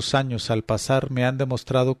 ya que los años al pasar me han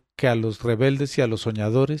demostrado que a los rebeldes y a los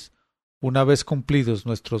soñadores, una vez cumplidos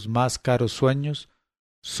nuestros más caros sueños,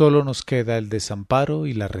 sólo nos queda el desamparo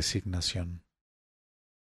y la resignación.